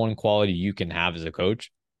number one quality you can have as a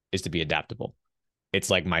coach is to be adaptable. It's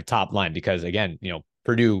like my top line because, again,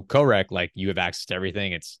 Purdue co-rec, like you have access to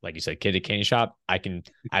everything. It's like you said, kid at candy shop. I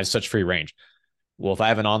have such free range. Well, if I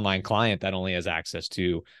have an online client that only has access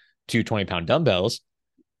to two 20-pound dumbbells,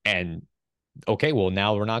 and okay, well,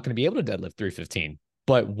 now we're not going to be able to deadlift 315.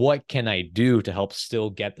 But what can I do to help still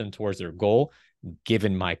get them towards their goal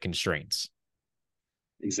given my constraints?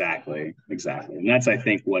 exactly. And that's, I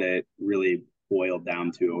think, what it really boiled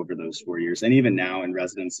down to over those 4 years. And even now in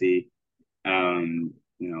residency,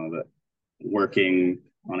 the working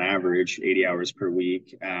on average 80 hours per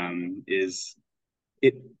week,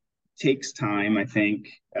 it takes time, I think,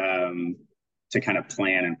 to kind of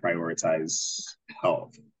plan and prioritize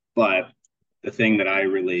health. But the thing that I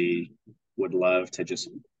really would love to just,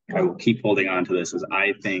 I will keep holding on to this, is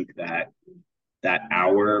I think that that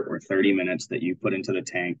hour or 30 minutes that you put into the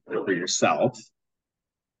tank for yourself,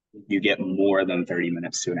 you get more than 30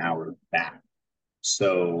 minutes to an hour back.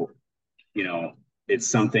 So, it's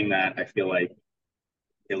something that I feel like,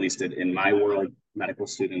 at least in my world, medical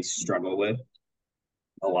students struggle with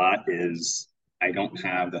a lot, is I don't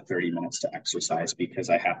have the 30 minutes to exercise because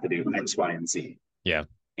I have to do X, Y, and Z. Yeah.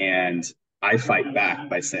 And I fight back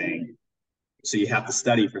by saying, so you have to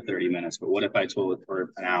study for 30 minutes, but what if I told,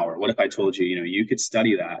 or an hour, what if I told you, you could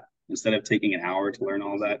study that instead of taking an hour to learn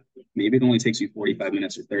all that, maybe it only takes you 45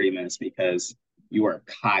 minutes or 30 minutes because you are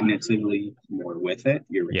cognitively more with it.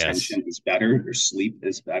 Your Yes. retention is better. Your sleep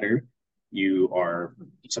is better. You are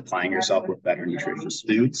supplying yourself with better nutritious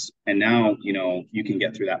foods. And now, you can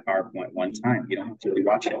get through that PowerPoint one time. You don't have to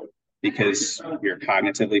rewatch it because you're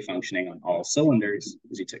cognitively functioning on all cylinders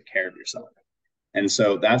because you took care of yourself. And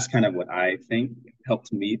so that's kind of what I think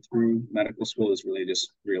helped me through medical school, is really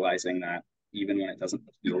just realizing that even when it doesn't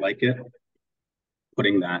feel like it,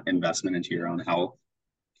 putting that investment into your own health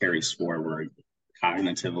carries forward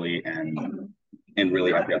cognitively and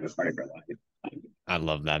really every other part of your life. I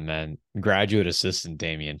love that, man. Graduate assistant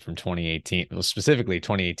Damien from 2018, well, specifically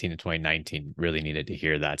 2018 to 2019, really needed to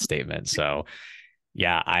hear that statement. So,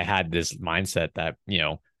 yeah, I had this mindset that,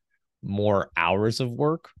 more hours of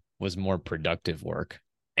work was more productive work.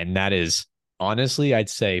 And that is honestly, I'd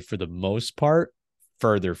say for the most part,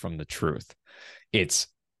 further from the truth. It's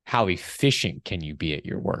how efficient can you be at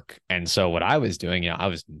your work? And so what I was doing, I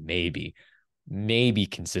was maybe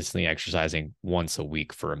consistently exercising once a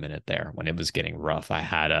week for a minute there when it was getting rough. I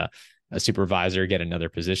had a supervisor get another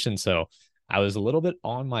position. So I was a little bit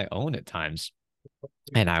on my own at times.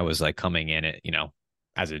 And I was like coming in at,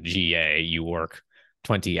 as a GA, you work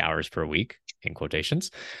 20 hours per week in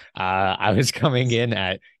quotations. I was coming in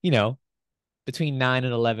at, between 9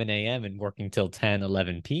 and 11 a.m. and working till 10,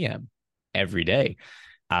 11 p.m. every day.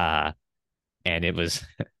 And it was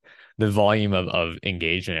the volume of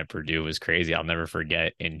engagement at Purdue was crazy. I'll never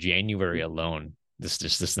forget in January alone,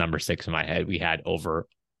 this number sticks in my head. We had over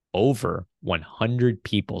 100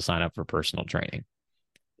 people sign up for personal training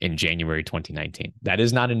in January 2019. That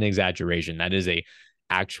is not an exaggeration. That is a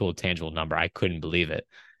actual tangible number. I couldn't believe it.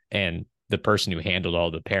 And the person who handled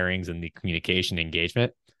all the pairings and the communication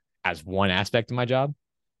engagement as one aspect of my job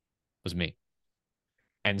was me.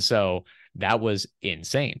 And so that was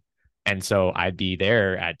insane. And so I'd be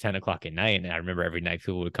there at 10 o'clock at night. And I remember every night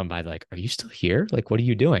people would come by like, are you still here? Like, what are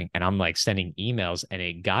you doing? And I'm like sending emails. And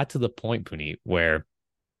it got to the point, Punit, where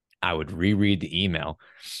I would reread the email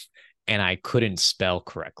and I couldn't spell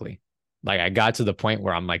correctly. Like I got to the point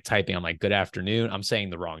where I'm like typing, I'm like, good afternoon. I'm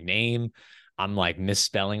saying the wrong name. I'm like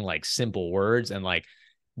misspelling like simple words. And like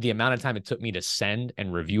the amount of time it took me to send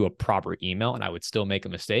and review a proper email and I would still make a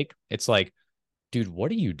mistake. It's like, dude,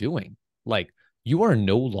 what are you doing? Like, you are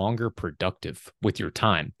no longer productive with your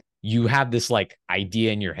time. You have this like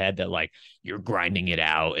idea in your head that like you're grinding it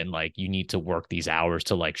out and like you need to work these hours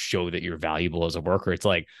to like show that you're valuable as a worker. It's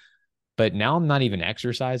like, but now I'm not even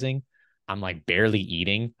exercising. I'm like barely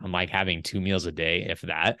eating. I'm like having 2 meals a day, if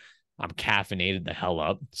that. I'm caffeinated the hell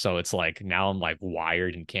up. So it's like now I'm like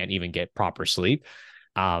wired and can't even get proper sleep.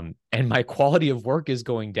 And my quality of work is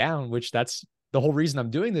going down, which that's the whole reason I'm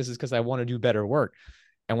doing this is because I want to do better work.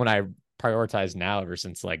 And when I prioritize now, ever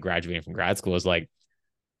since like graduating from grad school, is like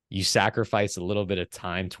you sacrifice a little bit of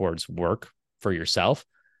time towards work for yourself,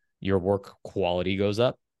 your work quality goes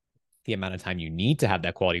up. The amount of time you need to have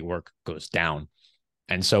that quality work goes down.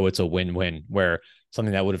 And so it's a win-win where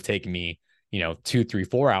something that would have taken me, 2, 3,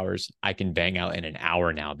 4 hours, I can bang out in an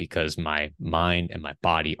hour now because my mind and my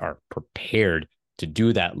body are prepared to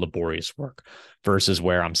do that laborious work versus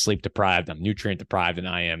where I'm sleep deprived, I'm nutrient deprived, and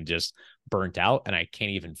I am just burnt out and I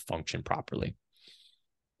can't even function properly.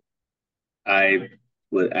 I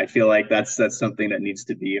feel like that's something that needs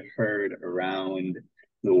to be heard around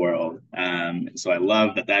the world. So I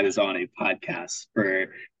love that that is on a podcast for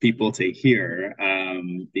people to hear,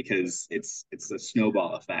 because it's a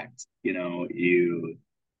snowball effect. You know,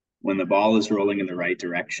 when the ball is rolling in the right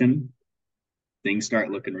direction, things start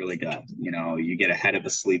looking really good. You know, you get ahead of the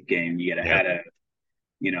sleep game, you get ahead of,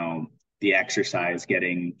 you know, the exercise,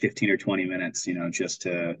 getting 15 or 20 minutes, you know, just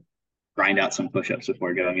to grind out some push-ups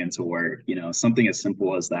before going into work. You know, something as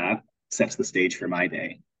simple as that sets the stage for my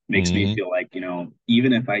day. Makes me feel like, you know,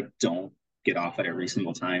 even if I don't get off at every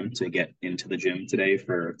single time to get into the gym today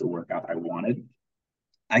for the workout I wanted,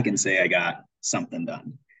 I can say I got something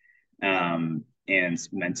done. And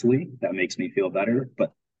mentally, that makes me feel better.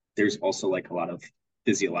 But there's also like a lot of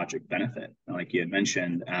physiologic benefit. Like you had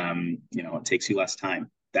mentioned, you know, it takes you less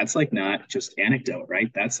time. That's like not just anecdote,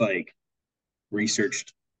 right? That's like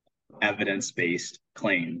researched, evidence-based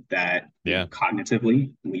claim that you know,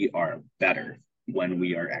 cognitively we are better when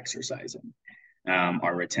we are exercising.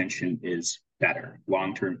 Our retention is better,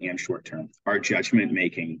 long-term and short-term. Our judgment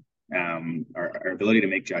making, our ability to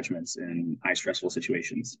make judgments in high stressful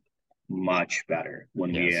situations, much better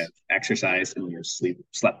when we have exercised and we have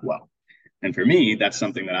slept well. And for me, that's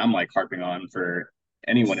something that I'm like harping on for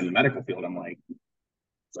anyone in the medical field. I'm like,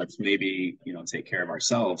 let's maybe, you know, take care of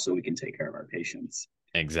ourselves so we can take care of our patients.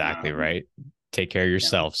 Exactly. Right. Take care of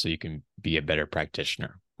yourself so you can be a better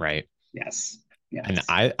practitioner. Right. Yes. Yes.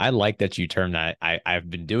 And I like that you term that. I've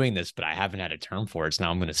been doing this, but I haven't had a term for it. So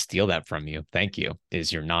now I'm going to steal that from you. Thank you.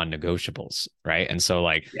 Is your non-negotiables. Right. And so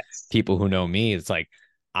like people who know me, it's like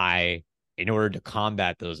in order to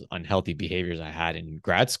combat those unhealthy behaviors I had in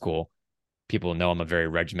grad school, people know I'm a very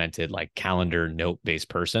regimented, like calendar note-based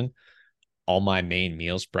person. All my main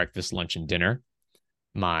meals, breakfast, lunch, and dinner,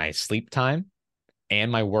 my sleep time,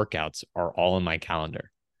 and my workouts are all in my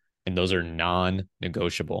calendar. And those are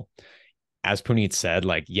non-negotiable. As Punit said,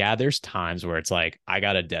 like, yeah, there's times where it's like, I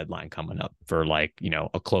got a deadline coming up for like, you know,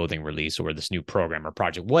 a clothing release or this new program or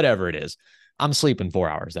project, whatever it is. I'm sleeping 4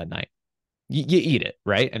 hours that night. You eat it,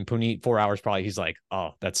 right? And Punit, 4 hours probably, he's like,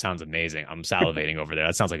 oh, that sounds amazing. I'm salivating over there.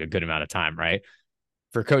 That sounds like a good amount of time, right?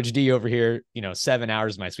 For Coach D over here, you know, 7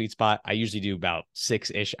 hours is my sweet spot. I usually do about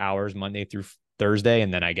 6-ish hours Monday through Thursday,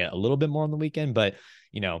 and then I get a little bit more on the weekend. But,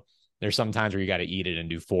 you know, there's some times where you got to eat it and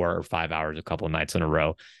do 4 or 5 hours a couple of nights in a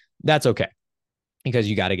row. That's okay because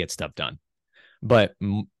you got to get stuff done. But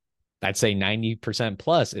I'd say 90%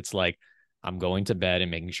 plus, it's like I'm going to bed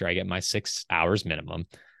and making sure I get my 6 hours minimum.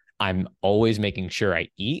 I'm always making sure I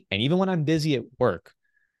eat. And even when I'm busy at work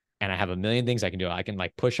and I have a million things I can do, I can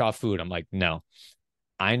like push off food. I'm like, no,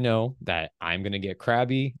 I know that I'm going to get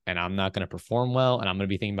crabby and I'm not going to perform well. And I'm going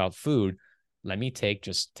to be thinking about food. Let me take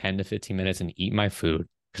just 10 to 15 minutes and eat my food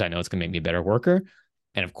because I know it's going to make me a better worker.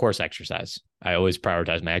 And of course, exercise. I always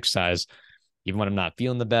prioritize my exercise, even when I'm not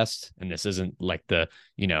feeling the best. And this isn't like the,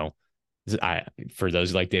 you know, for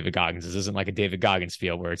those who like David Goggins, this isn't like a David Goggins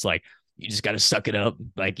feel where it's like, you just got to suck it up.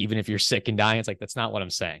 Like, even if you're sick and dying, it's like, that's not what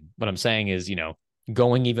I'm saying. What I'm saying is, you know,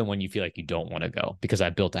 going even when you feel like you don't want to go, because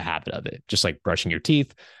I built a habit of it, just like brushing your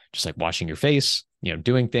teeth, just like washing your face, you know,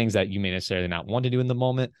 doing things that you may necessarily not want to do in the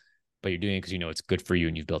moment, but you're doing it because you know it's good for you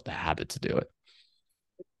and you've built the habit to do it.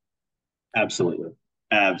 Absolutely.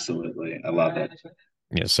 Absolutely. I love it.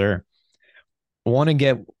 Yes, sir. I want to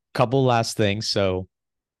get a couple last things. So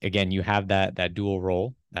again, you have that dual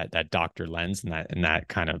role, that doctor lens and that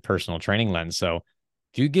kind of personal training lens. So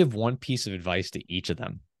do you give one piece of advice to each of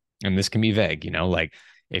them? And this can be vague, you know, like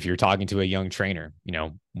if you're talking to a young trainer, you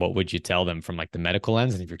know, what would you tell them from like the medical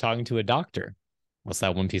lens? And if you're talking to a doctor, what's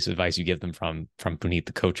that one piece of advice you give them from Punit,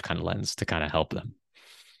 the coach kind of lens to kind of help them?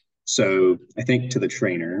 So I think to the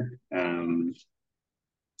trainer,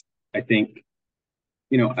 I think,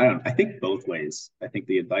 you know, I think both ways. I think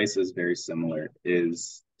the advice is very similar,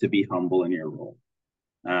 is to be humble in your role.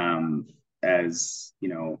 As, you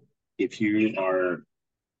know, if you are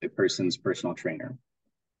a person's personal trainer,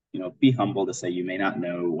 you know, be humble to say you may not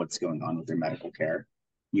know what's going on with their medical care.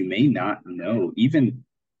 You may not know even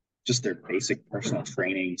just their basic personal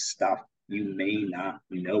training stuff. You may not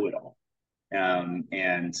know it all.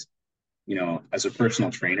 And, you know, as a personal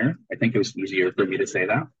trainer, I think it was easier for me to say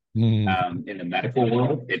that. In the medical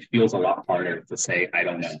world, it feels a lot harder to say, I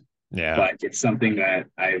don't know. Yeah. But it's something that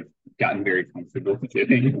I've gotten very comfortable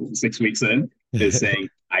doing 6 weeks in, is saying,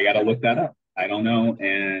 I got to look that up. I don't know.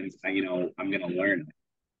 And, you know, I'm going to learn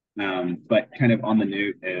it. But kind of on the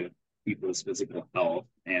note of people's physical health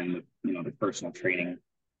and, you know, the personal training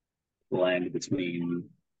blend between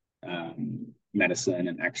medicine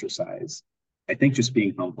and exercise. I think just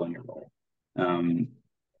being humble in your role.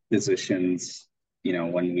 Physicians, you know,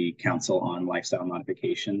 when we counsel on lifestyle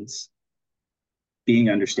modifications, being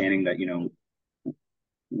understanding that, you know,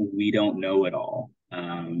 we don't know it all,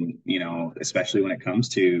 you know, especially when it comes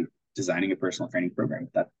to designing a personal training program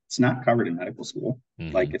that's not covered in medical school.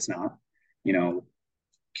 Like it's not, you know,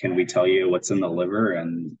 can we tell you what's in the liver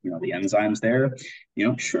and, you know, the enzymes there? You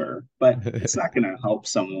know, sure, but it's not going to help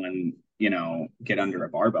someone, you know, get under a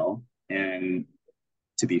barbell. And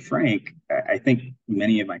to be frank, I think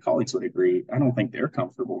many of my colleagues would agree. I don't think they're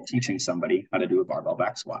comfortable teaching somebody how to do a barbell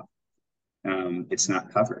back squat. It's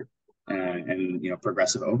not covered. And, you know,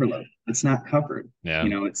 progressive overload, it's not covered. Yeah. You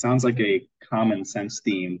know, it sounds like a common sense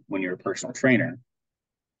theme when you're a personal trainer,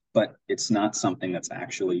 but it's not something that's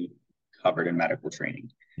actually covered in medical training.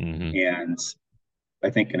 And I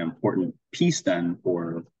think an important piece then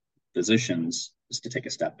for physicians is to take a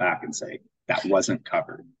step back and say, that wasn't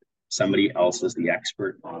covered. Somebody else is the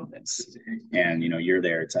expert on this. And, you know, you're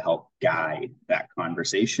there to help guide that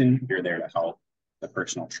conversation. You're there to help the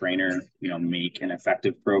personal trainer, you know, make an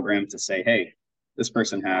effective program to say, hey, this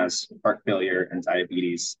person has heart failure and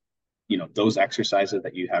diabetes. You know, those exercises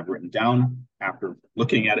that you have written down after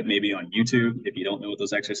looking at it maybe on YouTube, if you don't know what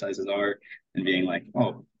those exercises are, and being like,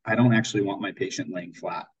 oh, I don't actually want my patient laying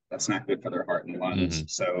flat. That's not good for their heart and lungs.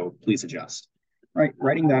 So please adjust. Right.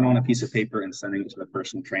 Writing that on a piece of paper and sending it to the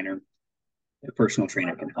personal trainer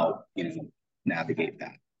can help, you know, navigate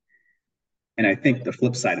that. And I think the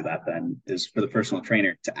flip side of that then is for the personal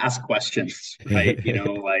trainer to ask questions, right? You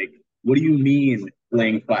know, like, what do you mean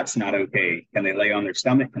laying flat's not okay? Can they lay on their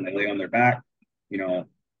stomach? Can they lay on their back? You know,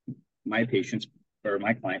 my patients or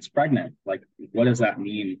my client's pregnant. Like, what does that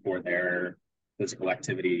mean for their physical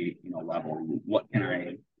activity, you know, level? What can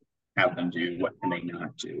I have them do? What can they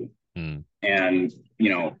not do? And, you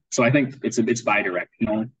know, so I think it's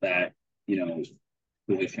bi-directional that, you know,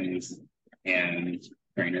 physicians and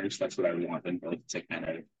trainers, that's what I would want them to kind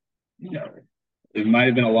of, you know, it might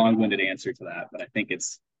have been a long-winded answer to that, but I think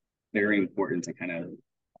it's very important to kind of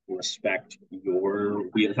respect your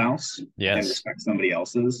wheelhouse and respect somebody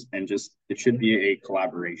else's, and just, it should be a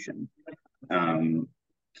collaboration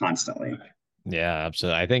constantly. Yeah,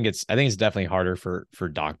 absolutely. I think it's definitely harder for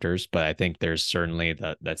doctors, but I think there's certainly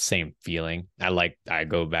that same feeling. I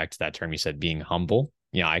go back to that term you said, being humble.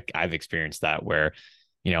 You know, I've experienced that where,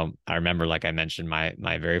 you know, I remember, like I mentioned,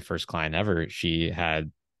 my very first client ever, she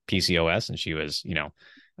had PCOS and she was, you know,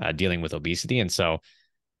 dealing with obesity. And so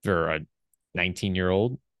for a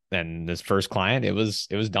 19-year-old and this first client, it was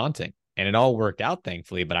daunting, and it all worked out,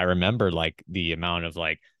 thankfully. But I remember like the amount of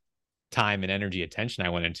like time and energy, attention I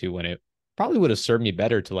went into, when it probably would have served me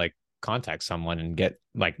better to like contact someone and get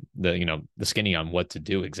like the, you know, the skinny on what to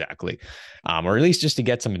do exactly, or at least just to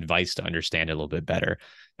get some advice to understand it a little bit better.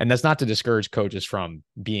 And that's not to discourage coaches from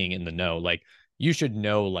being in the know. Like, you should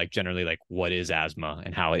know, like, generally, like, what is asthma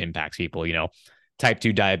and how it impacts people, you know, type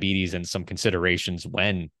 2 diabetes and some considerations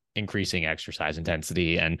when increasing exercise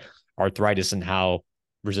intensity, and arthritis and how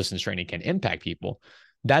resistance training can impact people.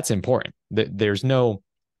 That's important. There's no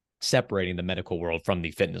separating the medical world from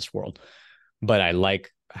the fitness world. But I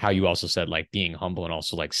like how you also said, like, being humble and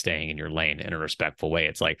also like staying in your lane in a respectful way.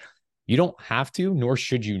 It's like, you don't have to, nor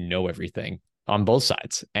should you know everything on both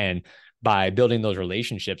sides. And by building those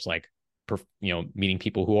relationships, like, you know, meeting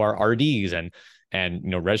people who are RDs and,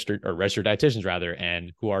 you know, registered dietitians rather,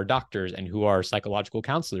 and who are doctors and who are psychological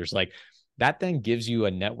counselors, like, that then gives you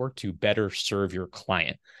a network to better serve your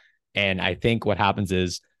client. And I think what happens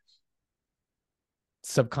is,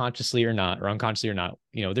 subconsciously or not, or unconsciously or not,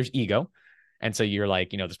 you know, there's ego. And so you're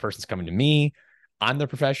like, you know, this person's coming to me, I'm the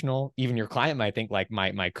professional. Even your client might think like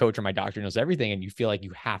my coach or my doctor knows everything. And you feel like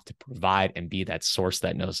you have to provide and be that source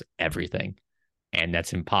that knows everything. And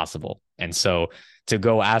that's impossible. And so to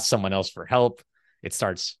go ask someone else for help, it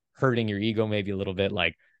starts hurting your ego maybe a little bit.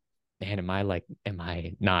 Like, man, am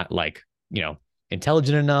I not like, you know,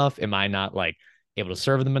 intelligent enough? Am I not like able to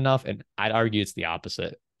serve them enough? And I'd argue it's the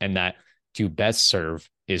opposite. And that to best serve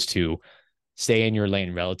is to stay in your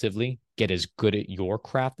lane relatively, get as good at your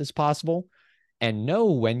craft as possible, and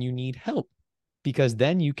know when you need help, because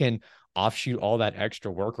then you can offshoot all that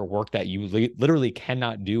extra work or work that you literally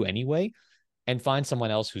cannot do anyway, and find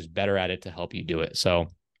someone else who's better at it to help you do it. So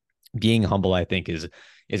being humble, I think, is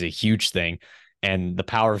a huge thing. And the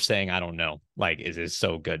power of saying, I don't know, like, is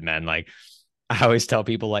so good, man. Like, I always tell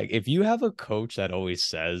people, like, if you have a coach that always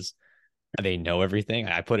says they know everything,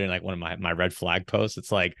 I put in like one of my red flag posts.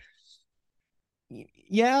 It's like,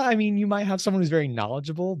 Yeah, I mean, you might have someone who's very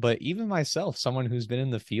knowledgeable, but even myself, someone who's been in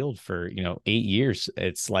the field for, 8 years,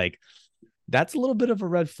 it's like that's a little bit of a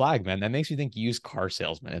red flag, man. That makes me think used car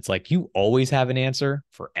salesman. It's like you always have an answer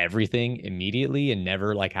for everything immediately and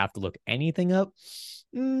never like have to look anything up.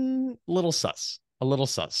 Little sus, a little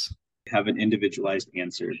sus. Have an individualized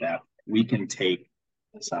answer that we can take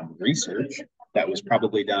some research that was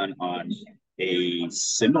probably done on a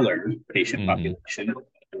similar patient population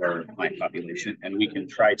or client population, and we can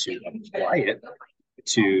try to apply it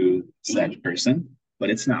to said person, but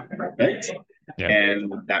it's not perfect. Yeah.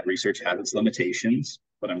 And that research has its limitations.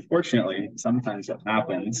 But unfortunately, sometimes what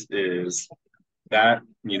happens is that,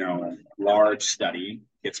 large study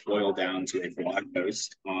gets boiled down to a blog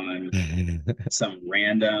post on some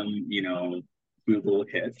random, Google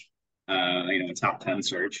hit, a top 10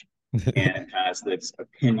 search, and it has this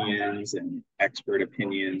opinions and expert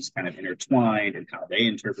opinions kind of intertwined and how they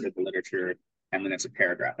interpreted the literature. And then it's a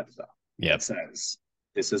paragraph at the top that says,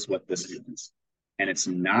 this is what this means. And it's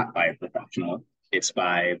not by a professional, it's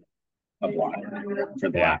by a blogger,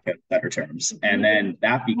 for the lack of better terms. And then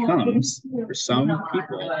that becomes, for some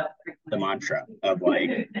people, the mantra of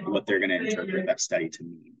like what they're going to interpret that study to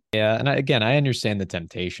mean. Yeah, and I understand the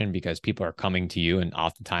temptation because people are coming to you, and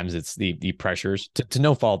oftentimes it's the pressures to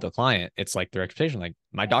no fault the client. It's like their expectation, like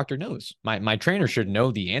my doctor knows, my trainer should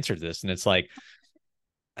know the answer to this, and it's like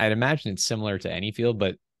I'd imagine it's similar to any field,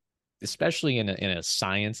 but especially in a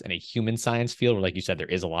science and a human science field, where like you said, there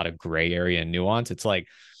is a lot of gray area and nuance. It's like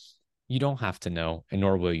you don't have to know, and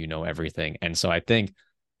nor will you know everything. And so I think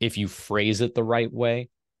if you phrase it the right way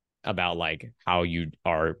about like how you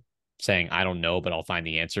are saying, I don't know, but I'll find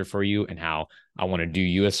the answer for you, and how I want to do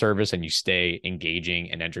you a service, and you stay engaging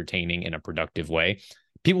and entertaining in a productive way,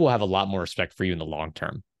 people will have a lot more respect for you in the long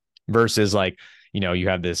term versus like, you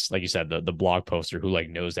have this, like you said, the blog poster who like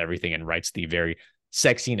knows everything and writes the very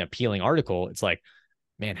sexy and appealing article. It's like,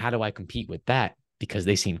 man, how do I compete with that? Because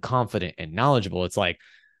they seem confident and knowledgeable. It's like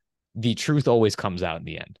the truth always comes out in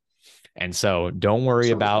the end. And so don't worry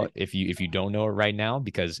about if you don't know it right now,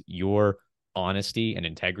 because your honesty and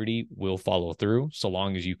integrity will follow through so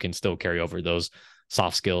long as you can still carry over those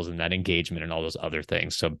soft skills and that engagement and all those other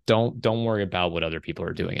things. So don't worry about what other people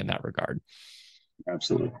are doing in that regard.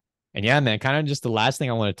 Absolutely. And yeah, man, kind of just the last thing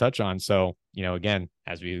I want to touch on. So, again,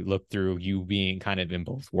 as we look through you being kind of in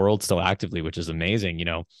both worlds still actively, which is amazing,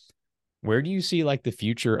 where do you see like the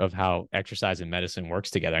future of how exercise and medicine works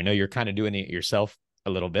together? I know you're kind of doing it yourself a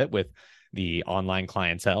little bit with the online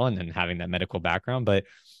clientele and then having that medical background, but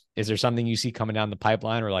is there something you see coming down the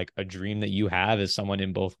pipeline, or like a dream that you have as someone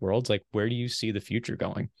in both worlds? Like, where do you see the future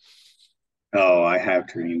going? Oh, I have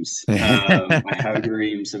dreams. I have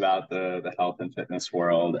dreams about the health and fitness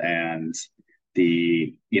world, and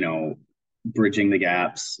the, bridging the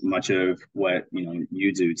gaps, much of what,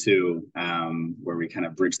 you do too, where we kind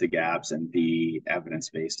of bridge the gaps and be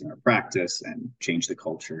evidence-based in our practice and change the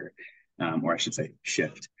culture, or I should say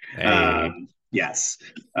shift. Hey. Yes.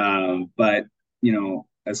 But,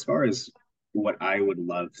 as far as what I would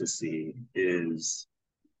love to see is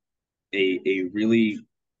a really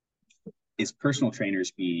is personal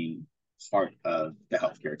trainers being part of the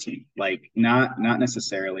healthcare team. Like not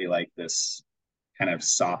necessarily like this kind of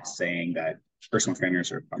soft saying that personal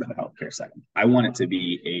trainers are part of the healthcare setting. I want it to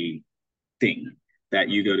be a thing that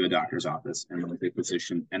you go to a doctor's office and with a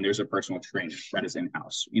physician, and there's a personal trainer that is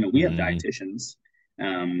in-house. We have dietitians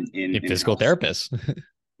in physical therapists.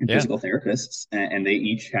 And physical therapists, and they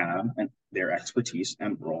each have their expertise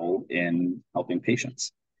and role in helping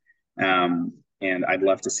patients. And I'd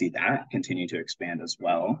love to see that continue to expand as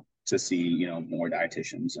well, to see, more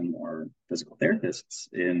dietitians and more physical therapists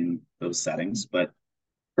in those settings, but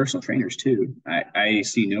personal trainers too. I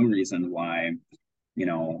see no reason why,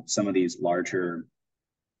 some of these larger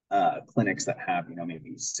clinics that have,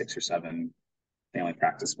 maybe 6 or 7 family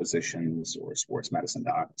practice physicians or sports medicine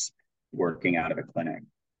docs working out of a clinic,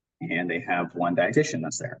 and they have one dietitian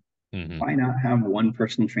that's there. Why not have one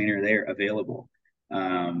personal trainer there available?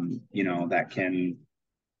 That can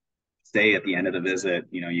say at the end of the visit,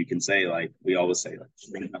 you can say, like we always say,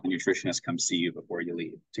 like, have a nutritionist come see you before you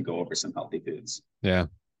leave to go over some healthy foods. Yeah.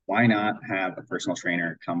 Why not have a personal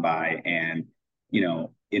trainer come by and,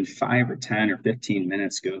 in 5 or 10 or 15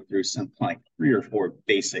 minutes, go through some like 3 or 4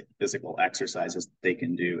 basic physical exercises that they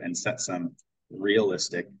can do and set some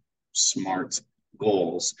realistic, smart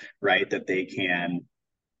goals, right? That they can,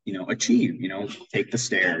 achieve, take the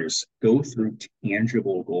stairs, go through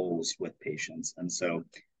tangible goals with patients. And so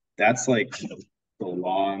that's like the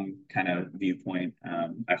long kind of viewpoint.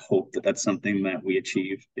 I hope that that's something that we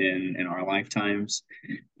achieve in our lifetimes.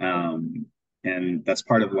 And that's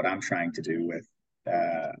part of what I'm trying to do with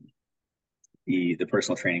the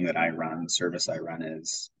personal training that I run, service I run,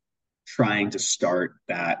 is trying to start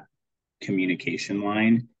that communication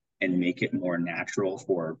line and make it more natural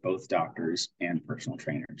for both doctors and personal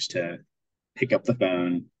trainers to pick up the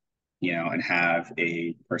phone, and have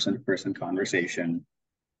a person-to-person conversation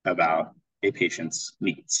about a patient's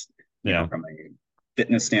needs, from a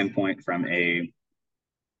fitness standpoint, from a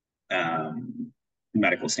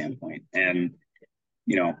medical standpoint. And,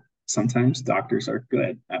 sometimes doctors are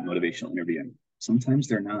good at motivational interviewing. Sometimes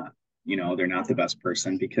they're not. They're not the best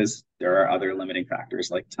person because there are other limiting factors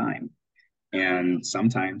like time. And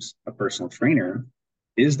sometimes a personal trainer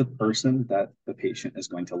is the person that the patient is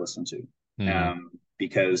going to listen to,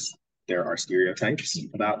 because there are stereotypes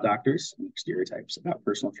about doctors and stereotypes about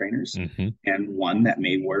personal trainers. And one that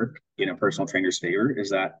may work in a personal trainer's favor is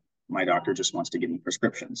that my doctor just wants to give me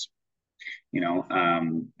prescriptions,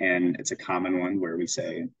 and it's a common one where we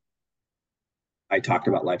say, I talked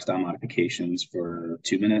about lifestyle modifications for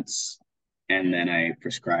 2 minutes, and then I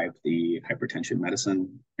prescribed the hypertension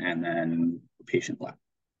medicine, and then the patient left.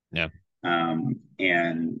 Yeah.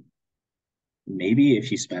 And maybe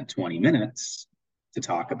if you spent 20 minutes to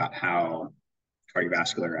talk about how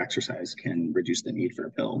cardiovascular exercise can reduce the need for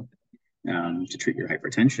a pill to treat your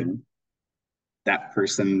hypertension, that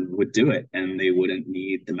person would do it and they wouldn't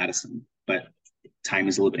need the medicine. But time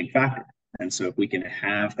is a limiting factor. And so if we can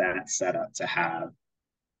have that set up to have,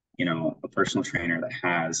 a personal trainer that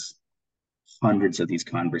has hundreds of these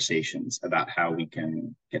conversations about how we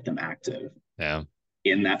can get them active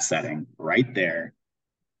in that setting right there,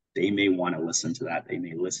 they may want to listen to that. They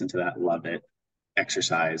may listen to that, love it,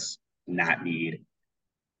 exercise, not need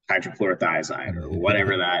hydrochlorothiazide or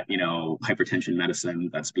whatever that, hypertension medicine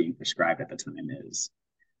that's being prescribed at the time is.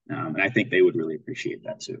 And I think they would really appreciate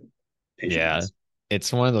that too.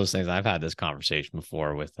 It's one of those things. I've had this conversation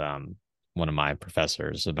before with one of my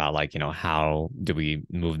professors about how do we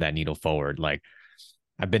move that needle forward? Like,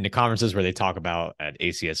 I've been to conferences where they talk about at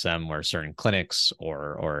ACSM where certain clinics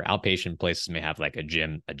or outpatient places may have like a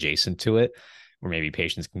gym adjacent to it, where maybe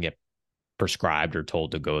patients can get prescribed or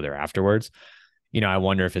told to go there afterwards. I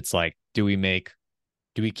wonder if it's like, do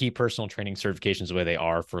we keep personal training certifications the way they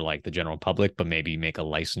are for like the general public, but maybe make a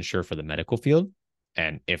licensure for the medical field?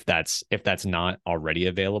 And if that's not already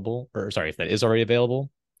available, if that is already available,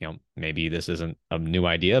 maybe this isn't a new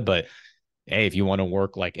idea, but hey, if you want to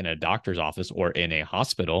work like in a doctor's office or in a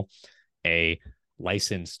hospital, a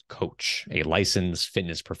licensed coach, a licensed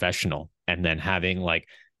fitness professional, and then having like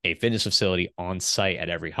a fitness facility on site at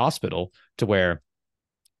every hospital to where,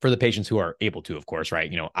 for the patients who are able to, of course,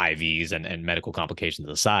 right, IVs and medical complications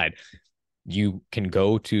aside, you can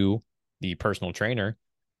go to the personal trainer,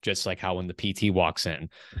 just like how when the PT walks in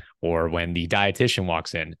or when the dietitian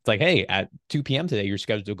walks in, it's like, hey, at 2 p.m. today, you're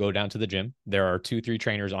scheduled to go down to the gym. There are 2-3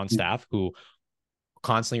 trainers on staff who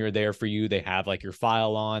constantly are there for you. They have like your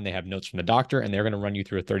file on, they have notes from the doctor, and they're going to run you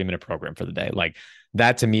through a 30-minute program for the day. Like,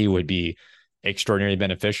 that to me would be extraordinarily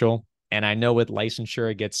beneficial. And I know with licensure,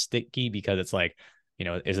 it gets sticky because it's like,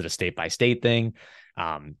 is it a state by state thing?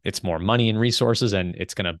 It's more money and resources, and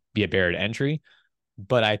it's going to be a barrier to entry.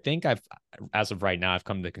 But I think as of right now, I've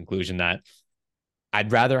come to the conclusion that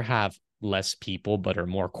I'd rather have less people, but are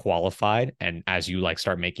more qualified. And as you like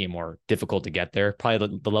start making it more difficult to get there,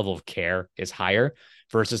 probably the level of care is higher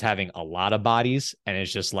versus having a lot of bodies. And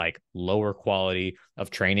it's just like lower quality of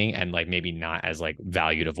training and like maybe not as like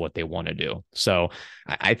valued of what they want to do. So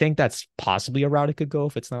I think that's possibly a route it could go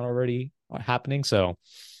if it's not already happening. So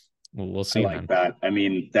we'll see. I like that. I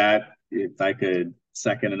mean, that if I could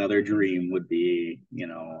second another dream would be,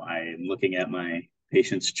 I'm looking at my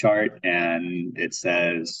patient's chart and it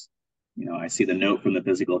says, I see the note from the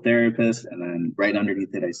physical therapist, and then right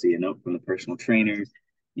underneath it, I see a note from the personal trainer.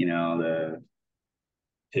 The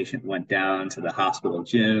patient went down to the hospital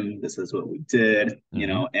gym. This is what we did,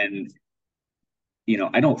 and,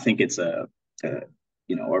 I don't think it's a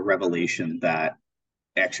revelation that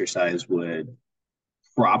exercise would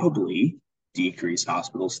probably decrease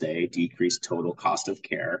hospital stay, decrease total cost of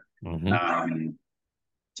care,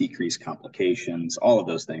 decrease complications, all of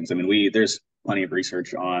those things. I mean, there's plenty of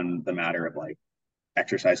research on the matter of like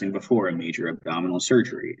exercising before a major abdominal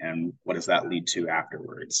surgery and what does that lead to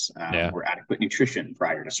afterwards, or adequate nutrition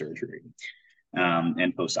prior to surgery,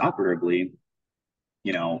 and post-operatively.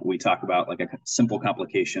 We talk about like a simple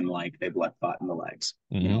complication like a blood clot in the legs,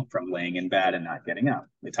 from laying in bed and not getting up.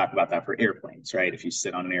 They talk about that for airplanes, right? If you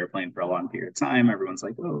sit on an airplane for a long period of time, everyone's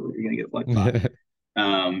like, oh, you're going to get a blood clot.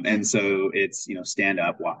 And so it's, stand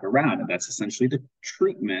up, walk around. And that's essentially the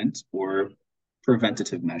treatment or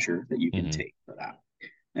preventative measure that you can take for that.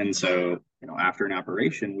 And so after an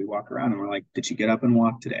operation, we walk around and we're like, did you get up and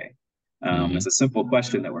walk today? Mhm. It's a simple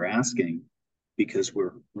question that we're asking because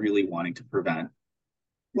we're really wanting to prevent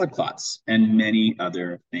blood clots and many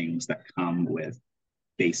other things that come with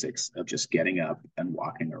basics of just getting up and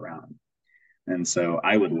walking around. And so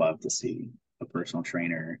I would love to see a personal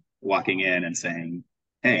trainer walking in and saying,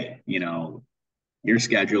 hey, you're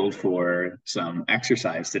scheduled for some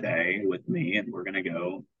exercise today with me, and we're going to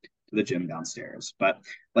go to the gym downstairs. But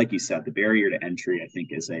like you said, the barrier to entry, I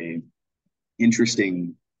think, is a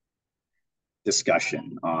interesting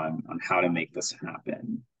discussion on how to make this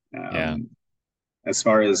happen. Yeah. As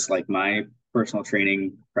far as like my personal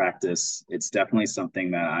training practice, it's definitely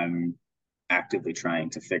something that I'm actively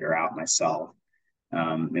trying to figure out myself,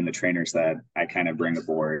 in the trainers that I kind of bring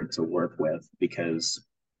aboard to work with, because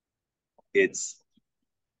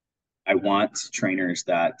I want trainers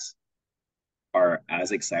that are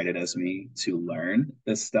as excited as me to learn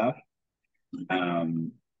this stuff.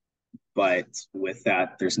 Um, but with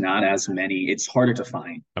that, there's not as many, it's harder to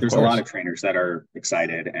find. Of There's a lot course. of trainers that are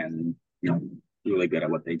excited and, really good at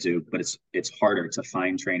what they do, but it's harder to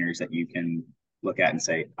find trainers that you can look at and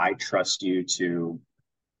say, I trust you to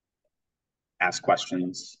ask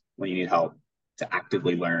questions when you need help, to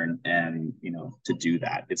actively learn, and, to do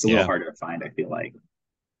that. It's a little Yeah. harder to find, I feel like.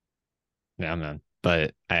 Yeah, man.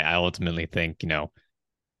 But I ultimately think,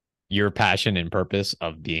 your passion and purpose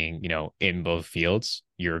of being, in both fields,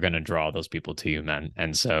 you're going to draw those people to you, man.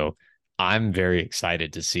 And so I'm very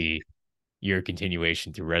excited to see your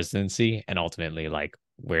continuation through residency and ultimately like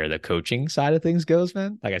where the coaching side of things goes,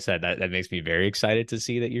 man. Like I said, that makes me very excited to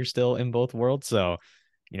see that you're still in both worlds. So,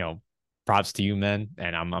 props to you, man.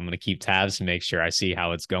 And I'm going to keep tabs and make sure I see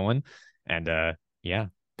how it's going. And yeah,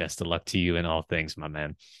 best of luck to you in all things, my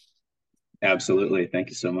man. Absolutely. Thank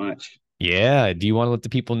you so much. Yeah. Do you want to let the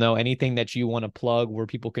people know anything that you want to plug, where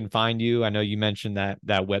people can find you? I know you mentioned that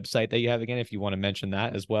website that you have again, if you want to mention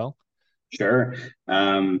that as well. Sure.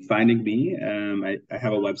 Finding me, I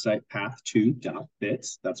have a website, path2.fit.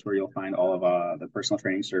 That's where you'll find all of the personal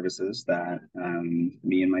training services that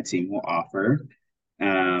me and my team will offer.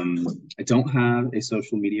 I don't have a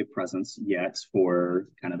social media presence yet for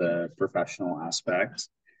kind of the professional aspect.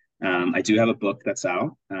 I do have a book that's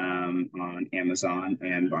out on Amazon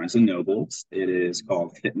and Barnes and Nobles. It is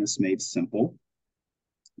called Fitness Made Simple.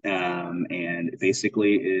 And it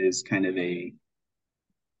basically is kind of a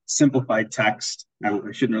simplified text. I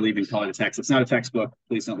shouldn't really even call it a text. It's not a textbook.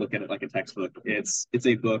 Please don't look at it like a textbook. It's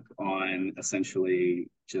a book on essentially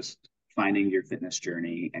just finding your fitness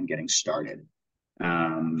journey and getting started.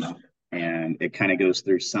 And it kind of goes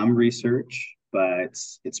through some research, but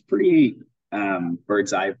it's pretty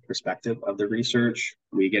bird's eye perspective of the research.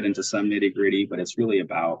 We get into some nitty gritty, but it's really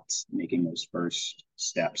about making those first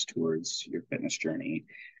steps towards your fitness journey.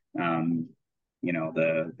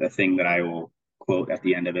 The thing that I will quote at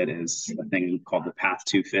the end of it is a thing called the Path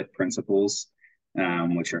to Fit principles,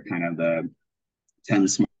 which are kind of the 10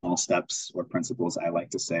 small steps or principles I like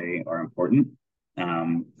to say are important.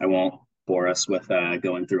 I won't bore us with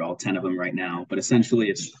going through all 10 of them right now, but essentially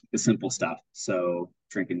it's the simple stuff. So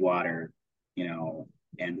drinking water,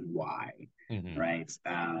 and why, right?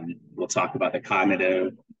 We'll talk about the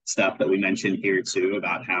cognitive stuff that we mentioned here too,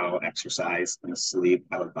 about how exercise and sleep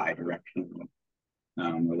have a bi-directional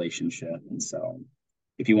relationship. And so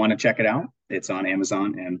if you want to check it out, it's on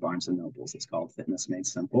Amazon and Barnes and Nobles. It's called Fitness Made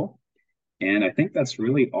Simple. And I think that's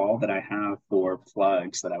really all that I have for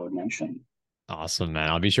plugs that I would mention. Awesome, man.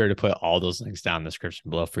 I'll be sure to put all those links down in the description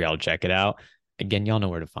below for y'all to check it out. Again, y'all know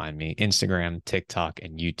where to find me: Instagram, TikTok,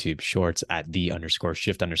 and YouTube Shorts at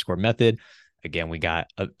 _shift_method. Again, we got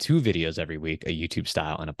 2 videos every week, a YouTube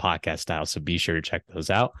style and a podcast style. So be sure to check those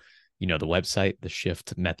out. The website,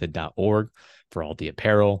 theshiftmethod.org, for all the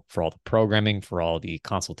apparel, for all the programming, for all the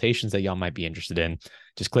consultations that y'all might be interested in.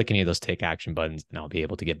 Just click any of those take action buttons and I'll be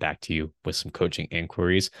able to get back to you with some coaching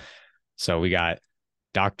inquiries. So we got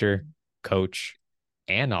Dr., Coach,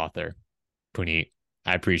 and author Punit.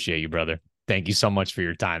 I appreciate you, brother. Thank you so much for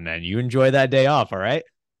your time, man. You enjoy that day off, all right?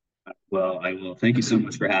 Well, I will. Thank you so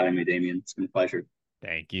much for having me, Damien. It's been a pleasure.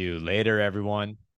 Thank you. Later, everyone.